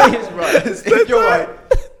 Stay right here. Right. If you're right,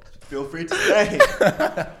 feel free to stay.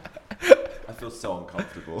 I feel so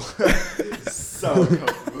uncomfortable. So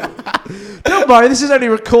uncomfortable. Don't worry, this is only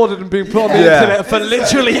recorded and being put on the internet for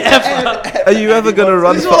literally ever. Are you ever going to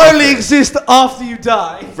run This will only exist after you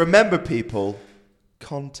die. Remember, people.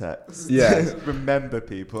 Context. Yeah. Remember,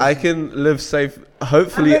 people. I can live safe.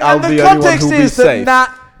 Hopefully, I'll be the only one who'll be safe. The context is that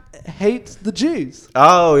Nat hates the Jews.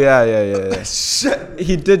 Oh, yeah.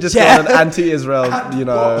 He did just go on an anti-Israel,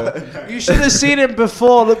 You should have seen him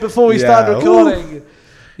before we started recording.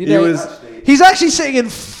 He's actually sitting in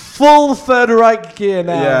full Third Reich gear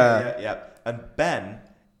now. Yeah. And Ben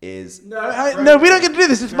is... No, we don't get to do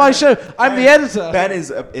this. It's my show. I'm the editor. Ben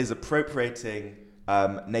is appropriating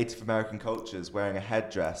Native American cultures, wearing a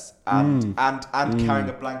headdress and carrying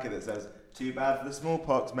a blanket that says, "Too bad for the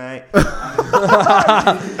smallpox, mate." And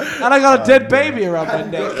I got a dead baby around my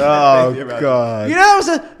neck. Oh, God. You know, it was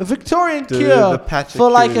a Victorian cure for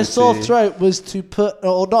like a sore throat was to put,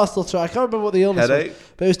 or not a sore throat, I can't remember what the illness was,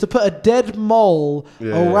 but it was to put a dead mole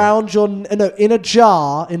around in a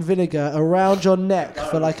jar in vinegar around your neck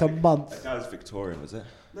for like a month. That was Victorian, was it?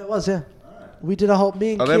 It was, yeah. We did a whole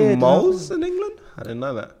Are there moles in England? I didn't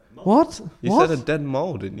know that. What? You said a dead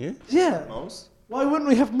mole, didn't you? Yeah. Moles? Why wouldn't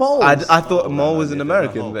we have moles? I thought a mole was an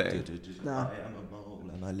American thing. No. I am a mole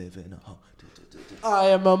and I live in a hole. I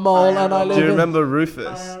am a mole and I live in... Do you remember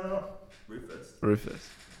Rufus? Rufus.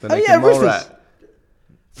 Rufus.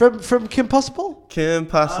 From Kim Possible? Kim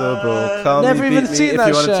Possible. Call never me, even beat seen me. that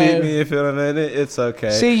if you want to show. tweet me, if you want to it's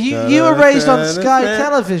okay. See, you were raised on Sky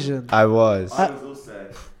Television. I was. I was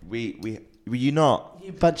also... Were you not?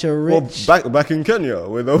 You bunch of rich... Well, back in Kenya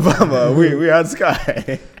with Obama, we had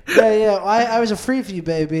Sky. Yeah. I was a Freeview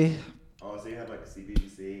baby. Oh, so you had like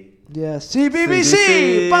CBBC? Yeah,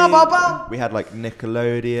 CBBC. We had like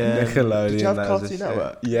Nickelodeon. Did you have Cartoon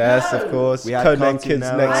Network? Yes, of course. We had Codename Kids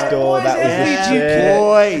Next Door. That was the shit.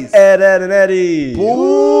 Boys. Ed and Eddie.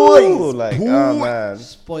 Boys. Like, oh man.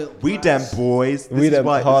 Spoiled. We dem boys. We dem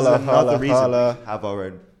holla, holla, reason holla. we have our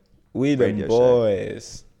own We dem radio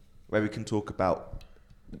boys. where we can talk about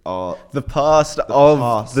the past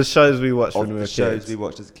of the shows we watched when we were kids. We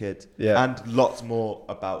watched as a kid. Yeah. And lots more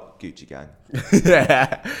about Gucci Gang.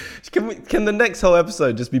 Yeah. Can the next whole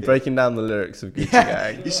episode just be breaking down the lyrics of Gucci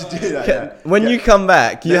Gang? You should do that. When you come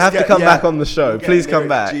back, you have to come back on the show. Please come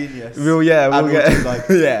back. Genius. We'll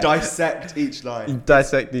dissect each line.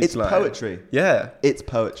 Dissect each it's line. It's poetry. Yeah. It's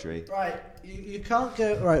poetry. Right. You can't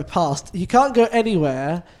go past. You can't go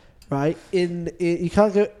anywhere. Right. You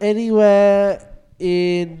can't go anywhere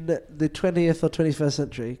in the 20th or 21st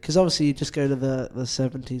century, because obviously you just go to the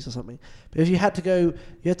 70s or something. But if you had to go,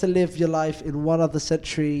 you had to live your life in one other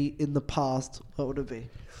century in the past, what would it be?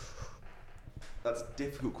 That's a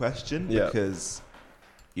difficult question because,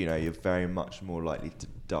 you're very much more likely to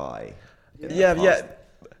die. Yeah.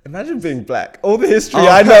 Imagine being black. All the history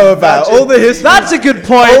I know about. All the history. That's a good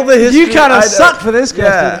point. All the history you kind of suck for this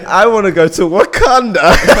question. Yeah, I want to go to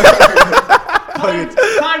Wakanda.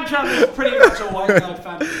 Time travel is pretty much a white guy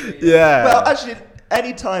fantasy. Yeah. Well, actually,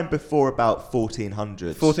 any time before about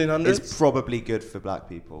 1400. 1400s is probably good for black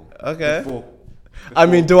people. Okay. Before I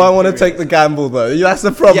mean, do I want to take the gamble though? That's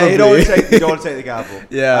the problem. Yeah, you don't want to take the gamble.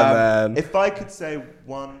 Yeah, man. If I could say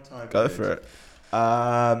one time, go for it.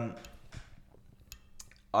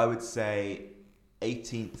 I would say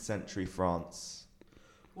 18th century France.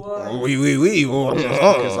 I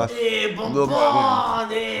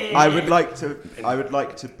would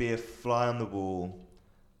like to be a fly on the wall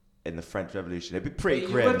in the French Revolution. It'd be pretty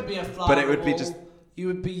grim. You wouldn't be a fly but on it would the be wall. just. You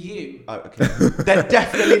would be you. Oh, okay. Then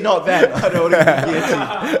definitely not then. I don't want to be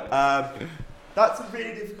guillotined. That's a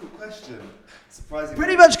really difficult question. Surprisingly.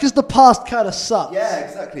 Pretty much because the past kind of sucks. Yeah,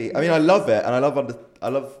 exactly. I mean, I love it, and I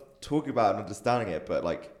love talking about it and understanding it, but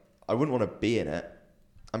like, I wouldn't want to be in it.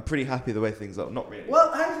 I'm pretty happy the way things are. Not really.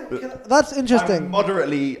 Well, that's interesting. I'm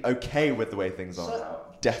moderately okay with the way things are now.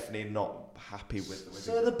 Definitely not happy with the way things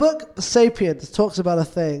are. So the book Sapiens talks about a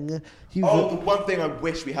thing. The one thing I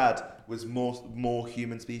wish we had was more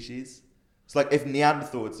human species. It's like if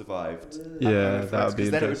Neanderthal had survived. Yeah, that would be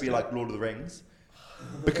then it would be like Lord of the Rings.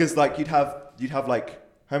 Because like you'd have like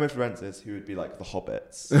Homo florensis, who would be like the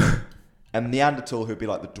hobbits. And Neanderthal, who would be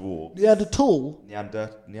like the dwarves. Neanderthal?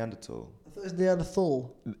 Neanderthal. I thought it was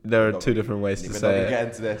Neanderthal. There are two different ways to say it. Get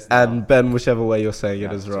into this now. And Ben, whichever way you're saying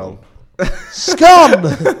it is wrong.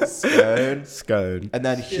 Scone! Scone. And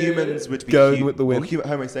then humans would be going with the wind.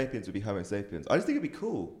 Homo sapiens would be Homo sapiens. I just think it'd be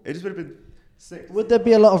cool. It just would have been sick. Would there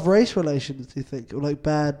be a lot of race relations, do you think? Or like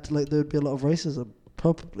there would be a lot of racism?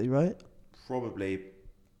 Probably, right? Probably.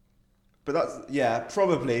 But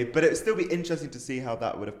probably. But it'd still be interesting to see how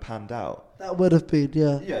that would have panned out. That would have been,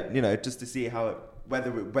 yeah. Yeah, just to see how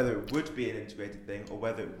whether it would be an integrated thing or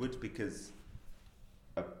whether it would because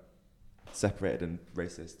separated and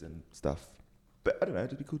racist and stuff. But I don't know,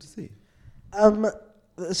 it'd be cool to see.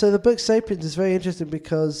 So the book Sapiens is very interesting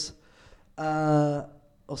because or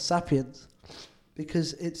Sapiens,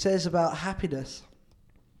 because it says about happiness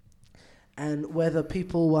and whether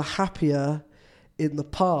people were happier in the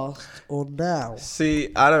past or now.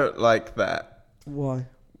 See, I don't like that. Why?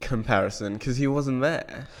 Comparison, because he wasn't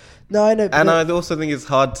there. No, I know. And I also think it's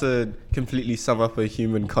hard to completely sum up a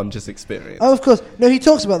human conscious experience. Oh, of course. No, he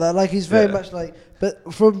talks about that. Like, he's very much like... But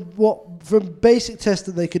from basic tests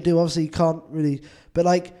that they could do, obviously you can't really... But,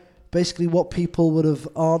 like, basically what people would have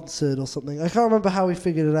answered or something. I can't remember how he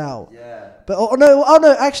figured it out. Yeah. But, oh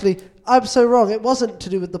no, actually, I'm so wrong. It wasn't to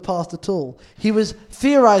do with the past at all. He was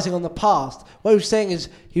theorizing on the past. What he was saying is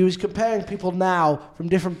he was comparing people now from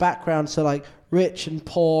different backgrounds, so, like, rich and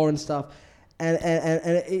poor and stuff. And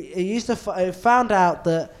it found out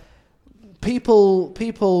that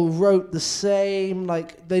people wrote the same,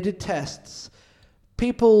 like, they did tests.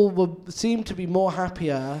 People seemed to be more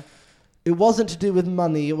happier. It wasn't to do with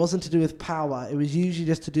money. It wasn't to do with power. It was usually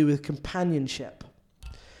just to do with companionship,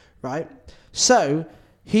 right? So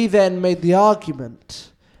he then made the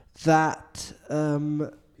argument that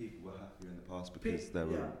people were happier in the past because there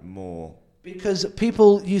were more. Because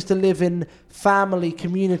people used to live in family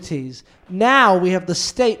communities. Now we have the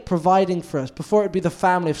state providing for us. Before it'd be the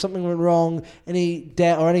family. If something went wrong, any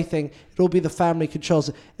debt or anything, it'd all be the family controls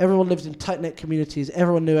it. Everyone lived in tight-knit communities.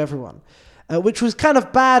 Everyone knew everyone. Which was kind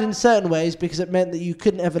of bad in certain ways because it meant that you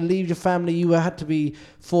couldn't ever leave your family. You had to be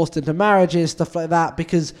forced into marriages, stuff like that,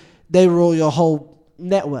 because they were all your whole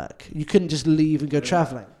network. You couldn't just leave and go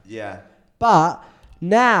traveling. Yeah. But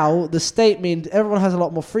now the state means everyone has a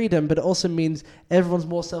lot more freedom, but it also means everyone's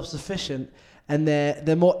more self-sufficient and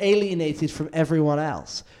they're more alienated from everyone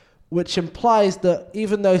else, which implies that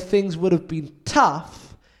even though things would have been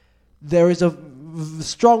tough, there is a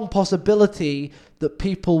strong possibility that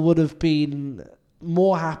people would have been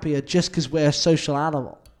more happier just because we're a social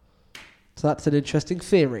animal. So that's an interesting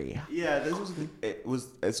theory. Yeah, I think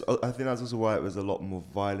that's also why it was a lot more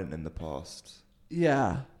violent in the past.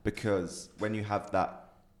 Yeah. Because when you have that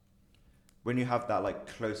like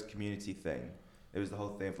close community thing, it was the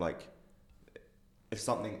whole thing of like, if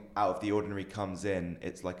something out of the ordinary comes in,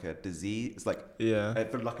 it's like a disease. It's like,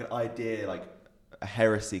 if like an idea, like a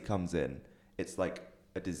heresy comes in, it's like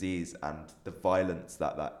a disease, and the violence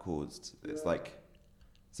that caused, it's like,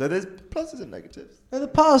 so there's pluses and negatives. In the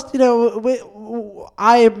past,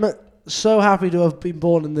 I'm so happy to have been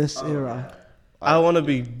born in this era. I want to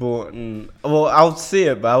be born. Well, I'll see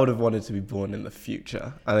it, but I would have wanted to be born in the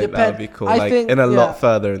future. I think that would be cool. Lot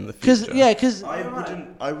further in the future. Because I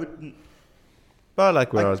wouldn't. But I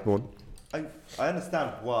like where I was born. I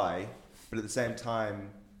understand why, but at the same time,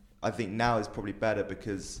 I think now is probably better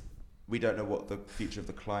because we don't know what the future of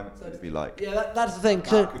the climate is going to be like. Yeah, that's the thing.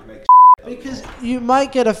 Because you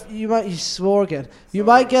might get you swore again. You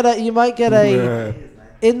might get a.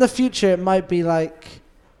 In the future, it might be like,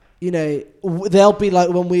 they'll be like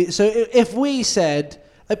when we. So if we said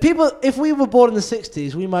if we were born in the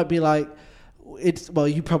 60s, we might be like,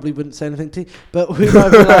 you probably wouldn't say anything to, but we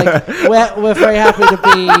might be like, we're very happy to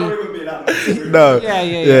be. No.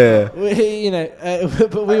 Yeah.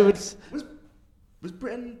 But we would. Was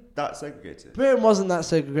Britain that segregated? Britain wasn't that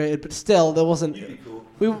segregated, but still there wasn't. Cool.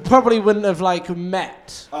 We probably wouldn't have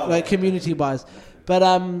met community-wise, but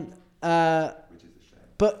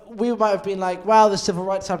But we might have been like, wow, there's civil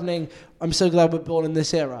rights happening. I'm so glad we're born in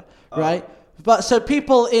this era, right? But so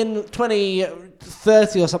people in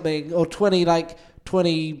 2030 or something, or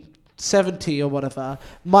 2070 or whatever,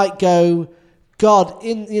 might go, God,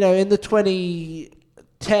 in the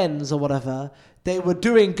 2010s or whatever, they were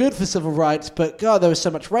doing good for civil rights, but God, there was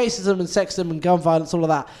so much racism and sexism and gun violence, all of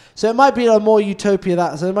that. So it might be a more utopia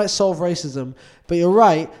that, so it might solve racism. But you're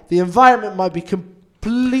right, the environment might be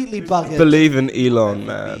completely buggered. Believe in Elon,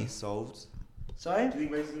 man. Be solved. Sorry? Do you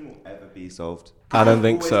think racism will ever be solved? I don't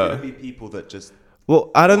think so. There's going to be people that just... Well,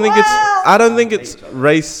 I don't think it's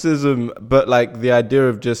racism, but like the idea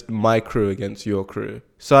of just my crew against your crew.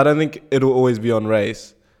 So I don't think it'll always be on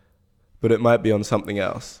race, but it might be on something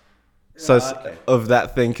else. So of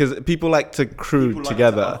that thing, because people like to crew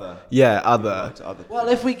together. Other. Well,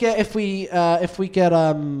 if we get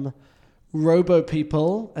robo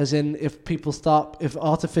people, as in if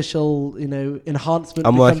artificial enhancement.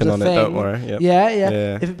 I'm becomes working a on thing, it. Don't worry. Yep.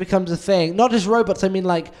 Yeah. If it becomes a thing, not just robots. I mean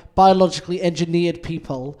like biologically engineered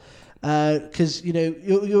people, because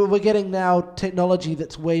we're getting now technology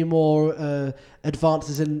that's way more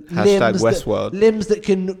advances in limbs that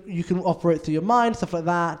you can operate through your mind, stuff like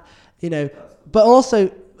that. But also,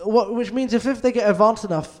 which means if they get advanced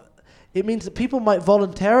enough, it means that people might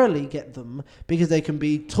voluntarily get them because they can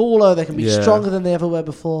be taller, they can be stronger than they ever were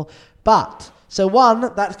before. But, so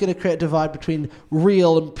one, that's going to create a divide between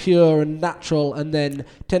real and pure and natural and then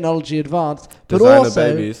technology advanced. But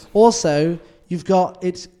also, you've got,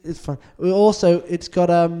 it's fun. Also, that's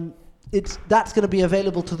going to be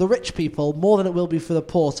available to the rich people more than it will be for the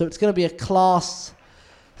poor. So it's going to be a class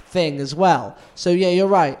thing as well. So yeah, you're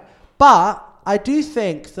right. But I do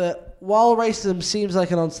think that while racism seems like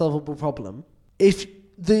an unsolvable problem, if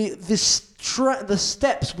the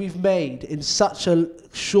steps we've made in such a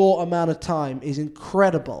short amount of time is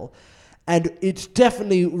incredible, and it's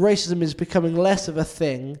definitely, racism is becoming less of a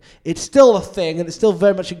thing. It's still a thing, and it's still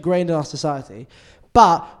very much ingrained in our society.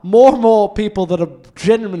 But more and more people that are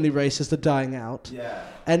genuinely racist are dying out. Yeah.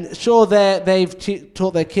 And sure, they've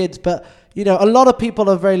taught their kids, but a lot of people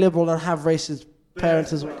are very liberal and have racist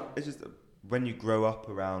parents as well. It's just when you grow up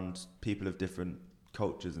around people of different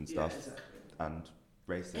cultures and stuff, and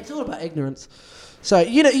racism. It's all about ignorance. So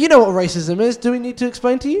you know what racism is. Do we need to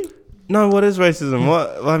explain to you? No, what is racism?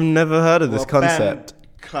 What? I've never heard of this concept.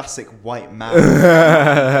 Classic white man.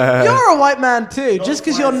 You're a white man too, just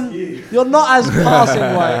because you're not as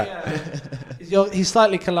passing white. He's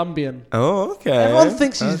slightly Colombian. Oh, okay. Everyone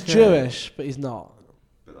thinks he's Jewish, but he's not.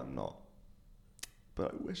 But I'm not.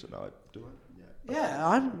 But I wish I know. Do I?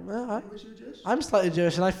 Yeah, I'm slightly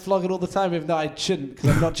Jewish, and I flog it all the time, even though I shouldn't, because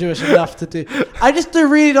I'm not Jewish enough to do. I just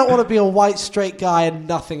really don't want to be a white straight guy and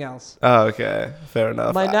nothing else. Oh, okay, fair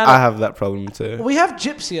enough. I have that problem too. We have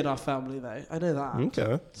gypsy in our family, though. I know that.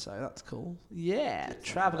 Okay. So that's cool. Yeah,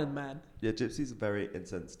 traveling man. Yeah, gypsy's a very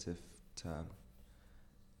insensitive term,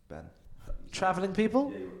 Ben. Traveling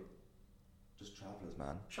people? Yeah, just travellers,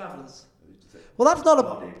 man. Travellers. Well, that's not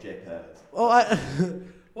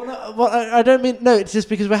I don't mean no. It's just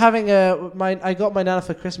because we're having I got my nana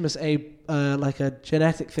for Christmas a like a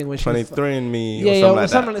genetic thing where 23andMe. Yeah,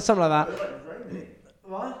 something like that.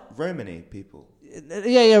 What? Romany people.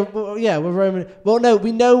 Yeah, we're Roman. Well, no,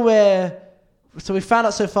 we know where. So we found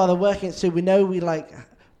out so far they're working it. So we know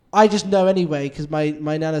I just know anyway because my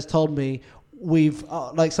nana's told me we've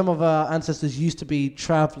like some of our ancestors used to be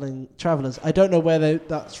travelers. I don't know where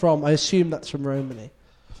that's from. I assume that's from Romany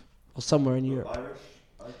or somewhere in Europe. Irish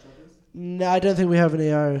travelers? No, I don't think we have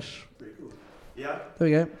any Irish. Pretty cool. Yeah. There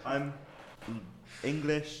we go. I'm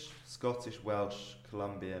English, Scottish, Welsh,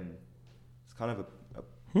 Colombian. It's kind of a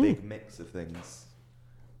big mix of things.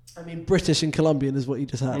 I mean, British and Colombian is what you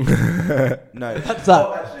just had. No, that's that.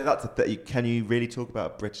 Oh, actually, that's can you really talk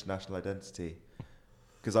about British national identity?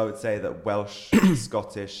 Because I would say that Welsh,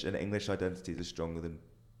 Scottish, and English identities are stronger than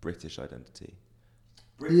British identity.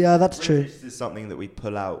 Yeah, that's true. This is something that we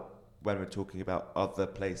pull out when we're talking about other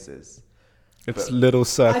places. It's little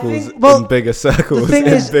circles in bigger circles. The thing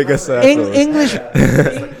is, bigger circles.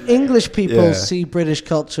 English people see British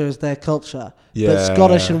culture as their culture, but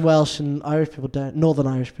Scottish and Welsh and Irish people don't. Northern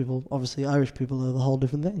Irish people, obviously, Irish people are the whole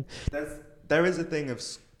different thing. There is a thing of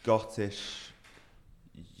Scottish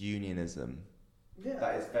unionism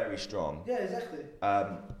that is very strong. Yeah, exactly.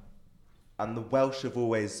 And the Welsh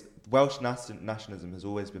nationalism has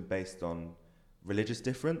always been based on religious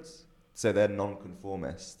difference, so they're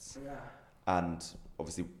non-conformists. Yeah. And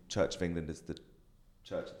obviously, Church of England is the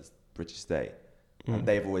church of the British state, and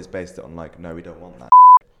they've always based it on no, we don't want that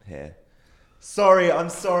here. I'm sorry, I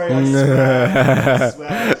swear.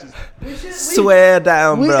 Swear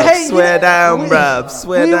down, bruv. Swear down, bruv.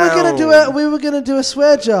 Swear down. We were gonna do a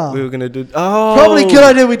swear jar. We were gonna do. Oh, probably a good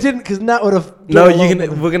idea. We didn't because Nat would have. No,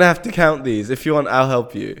 we're gonna have to count these. If you want, I'll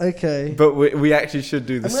help you. Okay. But we actually should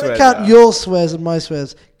do the swear. I'm gonna count your swears and my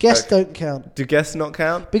swears. Guests don't count. Do guests not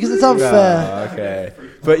count? Because it's unfair. Oh, okay.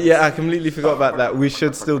 But yeah, I completely forgot about that. We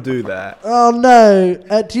should still do that. Oh no!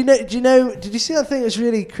 Do you know? Did you see that thing? It was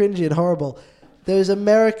really cringy and horrible. There was an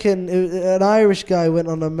Irish guy went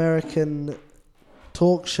on an American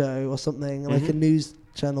talk show or something, like a news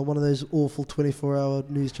channel, one of those awful 24-hour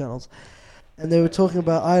news channels, and they were talking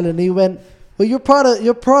about Ireland. He went, "Well, you're part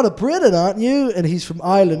of Britain, aren't you?" And he's from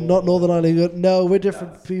Ireland, not Northern Ireland. He goes, "No, we're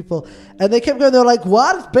different people." And they kept going. They were like,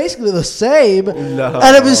 "What? It's basically the same." No.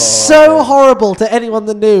 And it was so horrible to anyone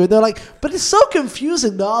that knew. They're like, "But it's so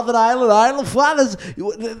confusing, Northern Ireland. What is?"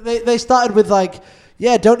 They started with like.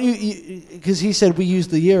 Yeah, don't you? Because he said we use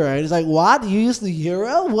the euro, and he's like, "What? You use the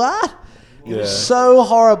euro? What?" Yeah. So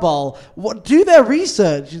horrible. What? Do their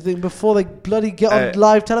research, you think, before they bloody get on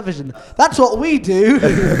live television. That's what we do.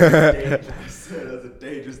 That's a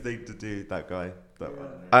dangerous thing to do. That guy.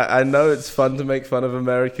 I know it's fun to make fun of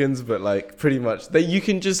Americans, but pretty much you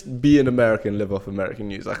can just be an American, live off American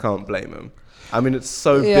news. I can't blame them. I mean, it's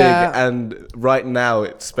so big, and right now,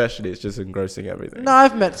 especially, it's just engrossing everything. No,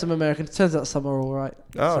 I've met some Americans. Turns out some are all right.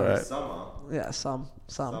 All right. Some are. Yeah, some.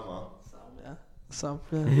 Some are. Some,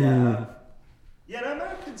 yeah. Yeah, no,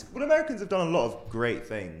 Americans have done a lot of great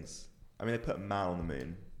things. I mean, they put a man on the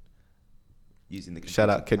moon using the shout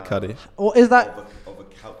out Kid Cudi. Or is that of a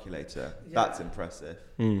calculator? Yeah. That's impressive.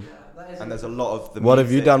 And there's a lot of the. What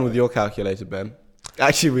have you done with your calculator, Ben?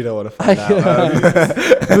 Actually, we don't want to find out.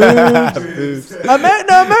 Boobs.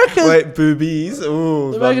 Americans. Wait, boobies.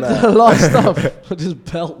 Ooh, Americans did a lot of stuff. I just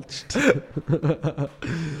belched. They've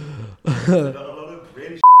done a lot of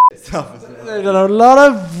really stuff as well. They've done a lot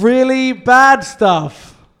of really bad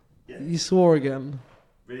stuff. Yeah. You swore again.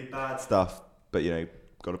 Really bad stuff, but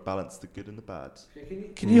got to balance the good and the bad.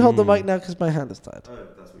 Can you hold the mic now because my hand is tied? Oh,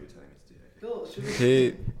 that's what you're telling me to do.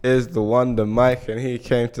 He is the Wonder Mike, and he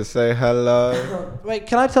came to say hello. Wait,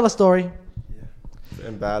 can I tell a story? Yeah.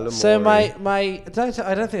 So I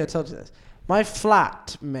don't think I told you this. My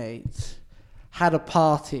flatmate had a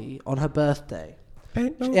party on her birthday.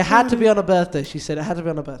 It had to be on her birthday. She said it had to be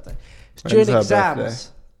on her birthday. It was during exams. Birthday?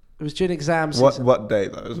 It was during exam season. What day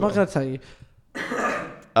though? I'm not going to tell you.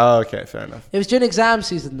 Oh, okay, fair enough. It was during exam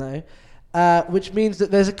season though. Which means that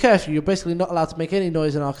there's a curfew. You're basically not allowed to make any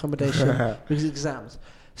noise in our accommodation because of exams.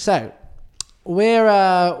 So,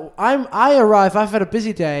 I arrive. I've had a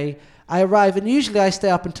busy day. I arrive, and usually I stay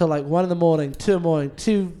up until 1 in the morning, 2 in the morning,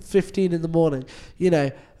 2:15 in the morning.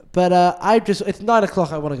 But it's 9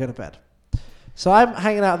 o'clock. I want to go to bed. So I'm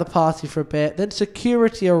hanging out at the party for a bit. Then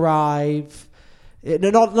security arrive. No,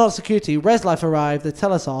 not security. ResLife arrive. They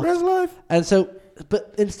tell us off. ResLife. And so,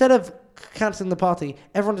 but instead of cancelling the party,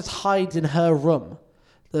 everyone just hides in her room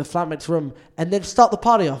the flatmate's room, and then start the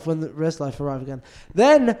party off when the Res Life arrive again.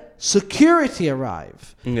 Then security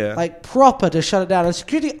arrive, like proper to shut it down. And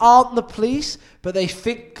security aren't the police, but they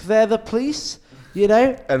think they're the police, you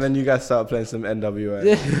know. And then you guys start playing some NWA.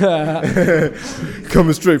 Yeah.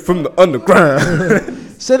 Coming straight from the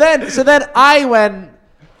underground. So then I went.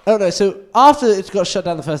 Oh no! So after it got shut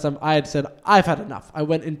down the first time, I had said I've had enough. I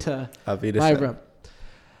went into my room.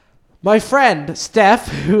 My friend Steph,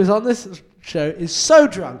 who is on this show, is so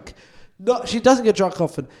drunk. She doesn't get drunk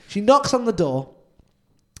often. She knocks on the door,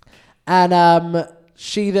 and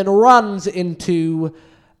she then runs into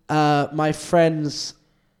my friend's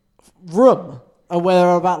room, where there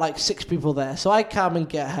are about like 6 people there. So I come and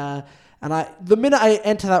get her, and the minute I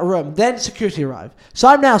enter that room, then security arrive. So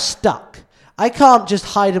I'm now stuck. I can't just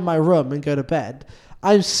hide in my room and go to bed.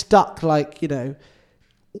 I'm stuck, like, you know,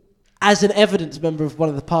 as an evidence member of one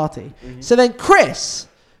of the party. Mm-hmm. So then Chris,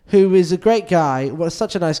 who is a great guy,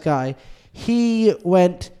 such a nice guy, he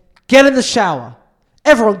went, get in the shower.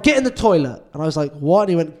 Everyone, get in the toilet. And I was like, what? And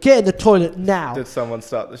he went, get in the toilet now. Did someone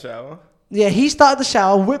start the shower? Yeah, he started the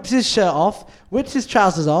shower, whips his shirt off, whips his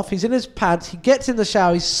trousers off, he's in his pants, he gets in the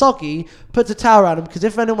shower, he's soggy, puts a towel around him, because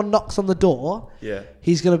if anyone knocks on the door,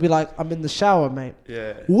 he's going to be like, I'm in the shower, mate.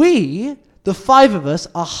 Yeah. We, the 5 of us,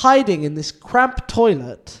 are hiding in this cramped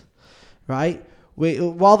toilet, right?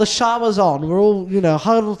 While the shower's on, we're all, you know,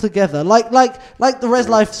 huddled together, like the Res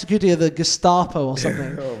Life security of the Gestapo or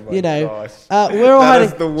something. Oh my gosh. We're all hiding.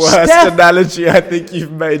 That is the worst analogy I think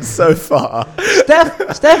you've made so far.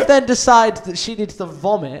 Steph then decides that she needs to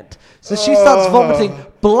vomit, so she starts vomiting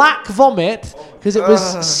black vomit because it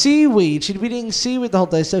was seaweed. She'd been eating seaweed the whole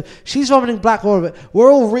day, so she's vomiting black vomit.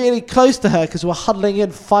 We're all really close to her because we're huddling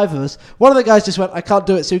in, 5 of us. One of the guys just went, I can't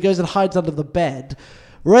do it, so he goes and hides under the bed.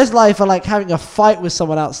 Res Life are like having a fight with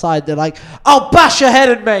someone outside. They're like, I'll bash your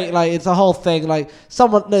head in, mate. Like, it's a whole thing. Like,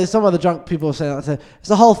 some of the drunk people are saying that. It's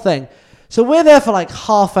the whole thing. So we're there for like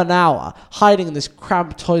half an hour, hiding in this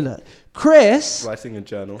cramped toilet. Chris, writing a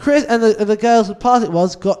journal. Chris and the girls who part it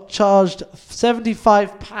was got charged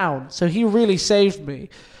 £75. So he really saved me,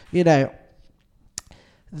 you know.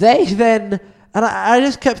 They then, and I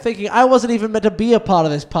just kept thinking I wasn't even meant to be a part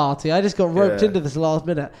of this party. I just got roped into this last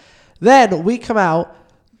minute. Then we come out.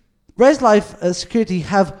 Res Life security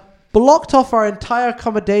have blocked off our entire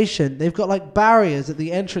accommodation. They've got like barriers at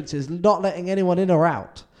the entrances, not letting anyone in or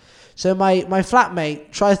out. So my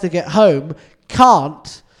flatmate tries to get home,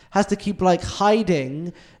 can't, has to keep like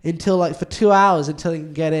hiding until like for 2 hours until he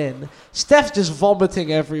can get in. Steph's just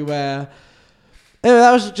vomiting everywhere. Anyway,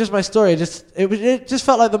 that was just my story. It just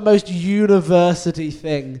felt like the most university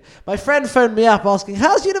thing. My friend phoned me up asking,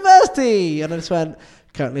 how's university? And I just went,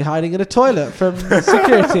 currently hiding in a toilet from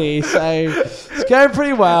security, so it's going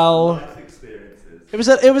pretty well. Life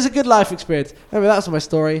experiences. It was a good life experience. Anyway, that's my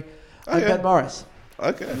story. I'm Ben Morris.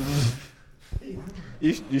 Okay.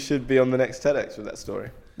 You should be on the next TEDx with that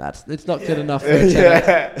story. It's not good enough for a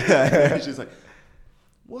TEDx. Yeah. She's like,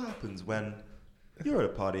 what happens when you're at a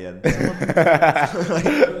party and someone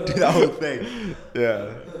do that whole thing?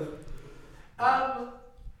 Yeah.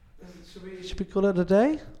 Should we call it a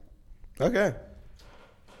day? Okay.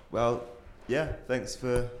 Well, yeah. Thanks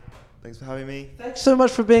for having me. Thanks so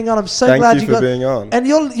much for being on. I'm so glad you got being on. And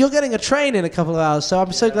you're getting a train in a couple of hours, so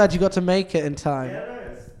I'm so glad you got to make it in time. Yeah,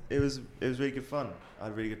 no, it was really good fun. I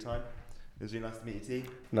had a really good time. It was really nice to meet you, T.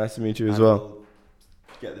 Nice to meet you as well. We'll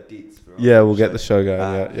get the deets for we'll get the show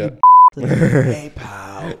going. Hey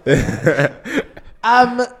pal.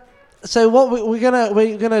 So what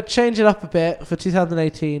we're gonna change it up a bit for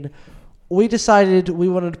 2018. We decided we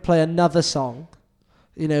wanted to play another song.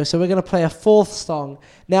 You know, so we're going to play a 4th song.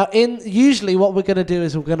 Now, usually what we're going to do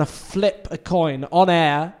is we're going to flip a coin on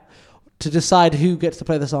air to decide who gets to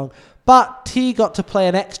play the song. But T got to play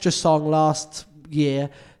an extra song last year,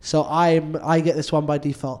 so I get this one by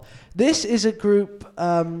default. This is a group.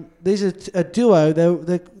 These are a duo.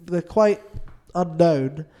 They're quite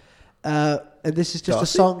unknown. And this is just Darcy?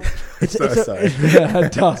 a song. It's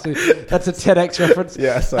Darcy. That's a TEDx reference.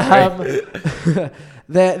 Yeah, sorry.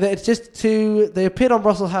 It's just they appeared on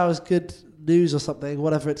Russell Howard's Good News or something,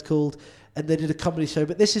 whatever it's called, and they did a comedy show.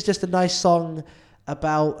 But this is just a nice song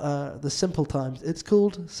about the simple times. It's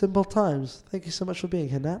called Simple Times. Thank you so much for being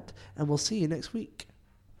here, Nat, and we'll see you next week.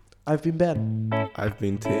 I've been Ben. I've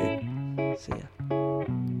been T. See ya.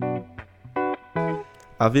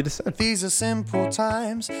 Auf Wiedersehen. These are simple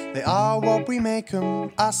times, they are what we make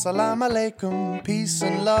them. Assalamu alaikum, peace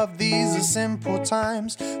and love. These are simple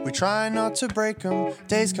times, we try not to break them.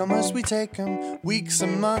 Days come as we take them, weeks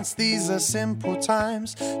and months. These are simple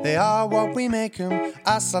times, they are what we make them.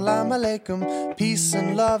 Assalamu alaikum, peace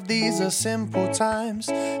and love. These are simple times,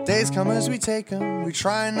 days come as we take them. We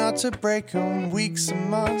try not to break them, weeks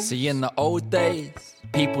and months. See, in the old days,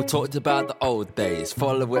 people talked about the old days.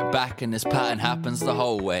 Follow it back and this pattern happens the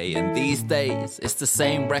whole way. And these days, it's the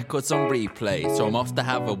same records on replay. So I'm off to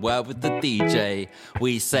have a word with the DJ.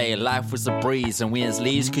 We say life was a breeze and we as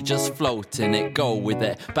leaves could just float in it, go with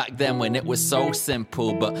it. Back then when it was so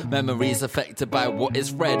simple, but memories affected by what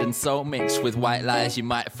is red and so mixed with white lies. You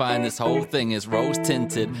might find this whole thing is rose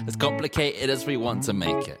tinted, as complicated as we want to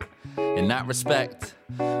make it. In that respect,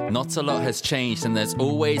 not a lot has changed and there's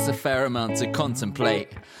always a fair amount to contemplate.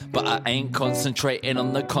 But I ain't concentrating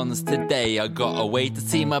on the cons today. I got a way to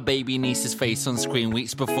see my baby niece's face on screen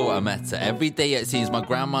weeks before I met her. Every day it seems my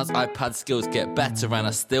grandma's iPad skills get better and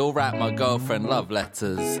I still write my girlfriend love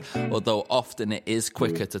letters, although often it is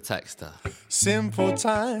quicker to text her. Simple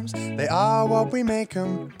times, they are what we make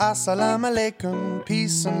them. Assalamu alaikum,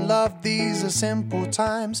 peace and love. These are simple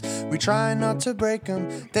times, we try not to break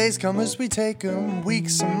them. Days come as we take them,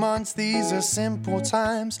 weeks and months. These are simple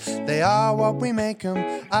times, they are what we make them.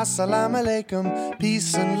 Assalamu alaikum,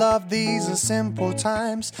 peace and love. These are simple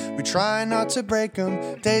times, we try not to break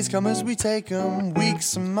them. Days come as we take them,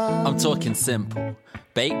 weeks and months. I'm talking simple,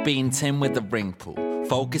 baked bean tin with a ring pull.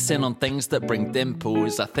 Focusing on things that bring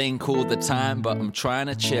dimples. I think all the time, but I'm trying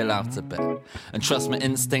to chill out a bit and trust my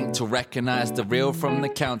instinct to recognize the real from the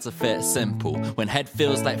counterfeit. Simple, when head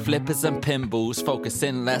feels like flippers and pinballs.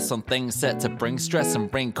 Focusing less on things set to bring stress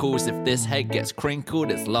and bring calls. If this head gets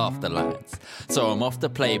crinkled, it's laughter lines. So I'm off to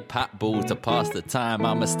play pat ball to pass the time.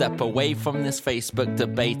 I'm a step away from this Facebook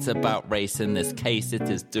debate about race. In this case, it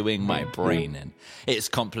is doing my brain in. It's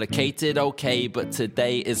complicated, okay, but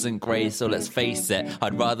today isn't great, so let's face it,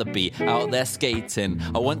 I'd rather be out there skating.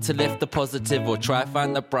 I want to lift the positive or try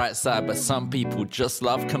find the bright side, but some people just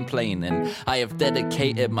love complaining. I have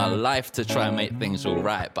dedicated my life to try and make things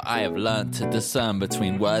alright, but I have learned to discern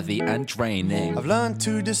between worthy and draining. I've learned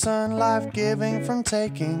to discern life giving from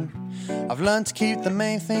taking. I've learned to keep the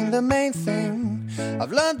main thing the main thing.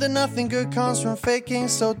 I've learned that nothing good comes from faking,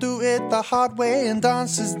 so do it the hard way and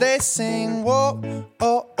dance as they sing. Whoa,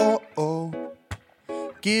 oh, oh, oh.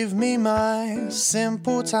 Give me my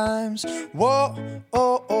simple times. Whoa,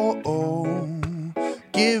 oh, oh, oh.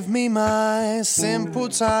 Give me my simple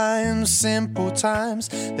times, simple times.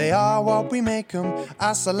 They are what we make them.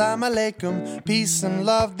 Assalamu alaikum, peace and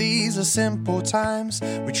love. These are simple times,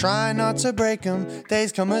 we try not to break them.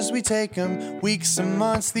 Days come as we take them, weeks and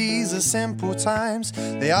months. These are simple times,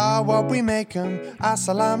 they are what we make them.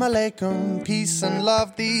 Assalamu alaikum, peace and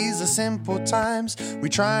love. These are simple times, we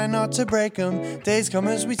try not to break them. Days come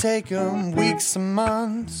as we take them, weeks and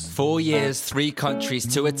months. 4 years, 3 countries,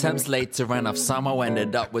 2 attempts later, and I've somehow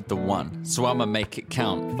ended up with the one, so I'ma make it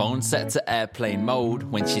count. Phone set to airplane mode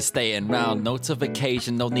when she's staying round.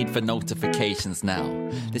 Notification, no need for notifications now.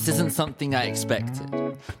 This isn't something I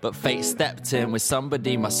expected, but fate stepped in with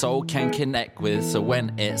somebody my soul can connect with. So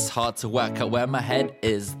when it's hard to work out where my head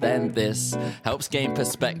is, then this helps gain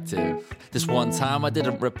perspective. This one time I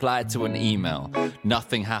didn't reply to an email,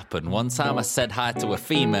 nothing happened. One time I said hi to a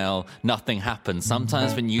female, nothing happened.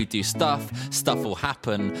 Sometimes when you do stuff will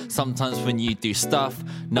happen. Sometimes when you do stuff,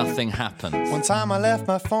 nothing happens. One time I left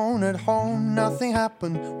my phone at home, nothing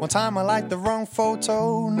happened. One time I liked the wrong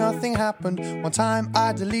photo, nothing happened. One time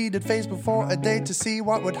I deleted Facebook for a day to see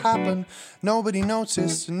what would happen. Nobody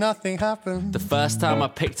noticed, nothing happened. The first time I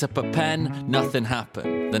picked up a pen, nothing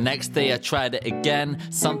happened. The next day I tried it again,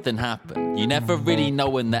 something happened. You never really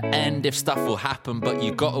know in the end if stuff will happen, but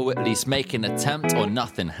you got to at least make an attempt or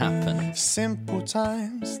nothing happens. Simple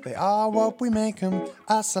times, they are what we make them.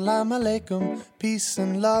 Assalamu alaikum, peace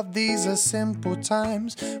and love. These are simple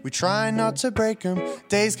times, we try not to break them.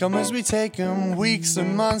 Days come as we take them, weeks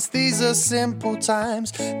and months. These are simple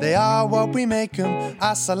times, they are what we make them.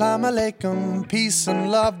 Assalamu alaikum, peace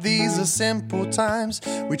and love. These are simple times,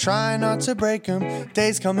 we try not to break them.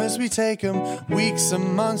 Days come as we take them, weeks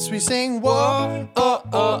and months. We sing whoa, oh,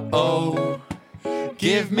 oh, oh.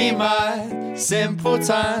 Give me my simple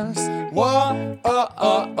times. Whoa, oh,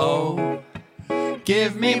 oh, oh.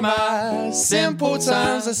 Give me my simple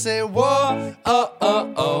times. I say whoa, oh,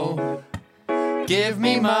 oh, oh. Give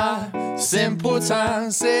me my simple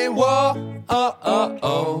times. Say whoa, oh, oh,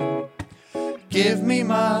 oh. Give me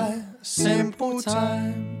my simple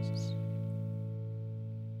time.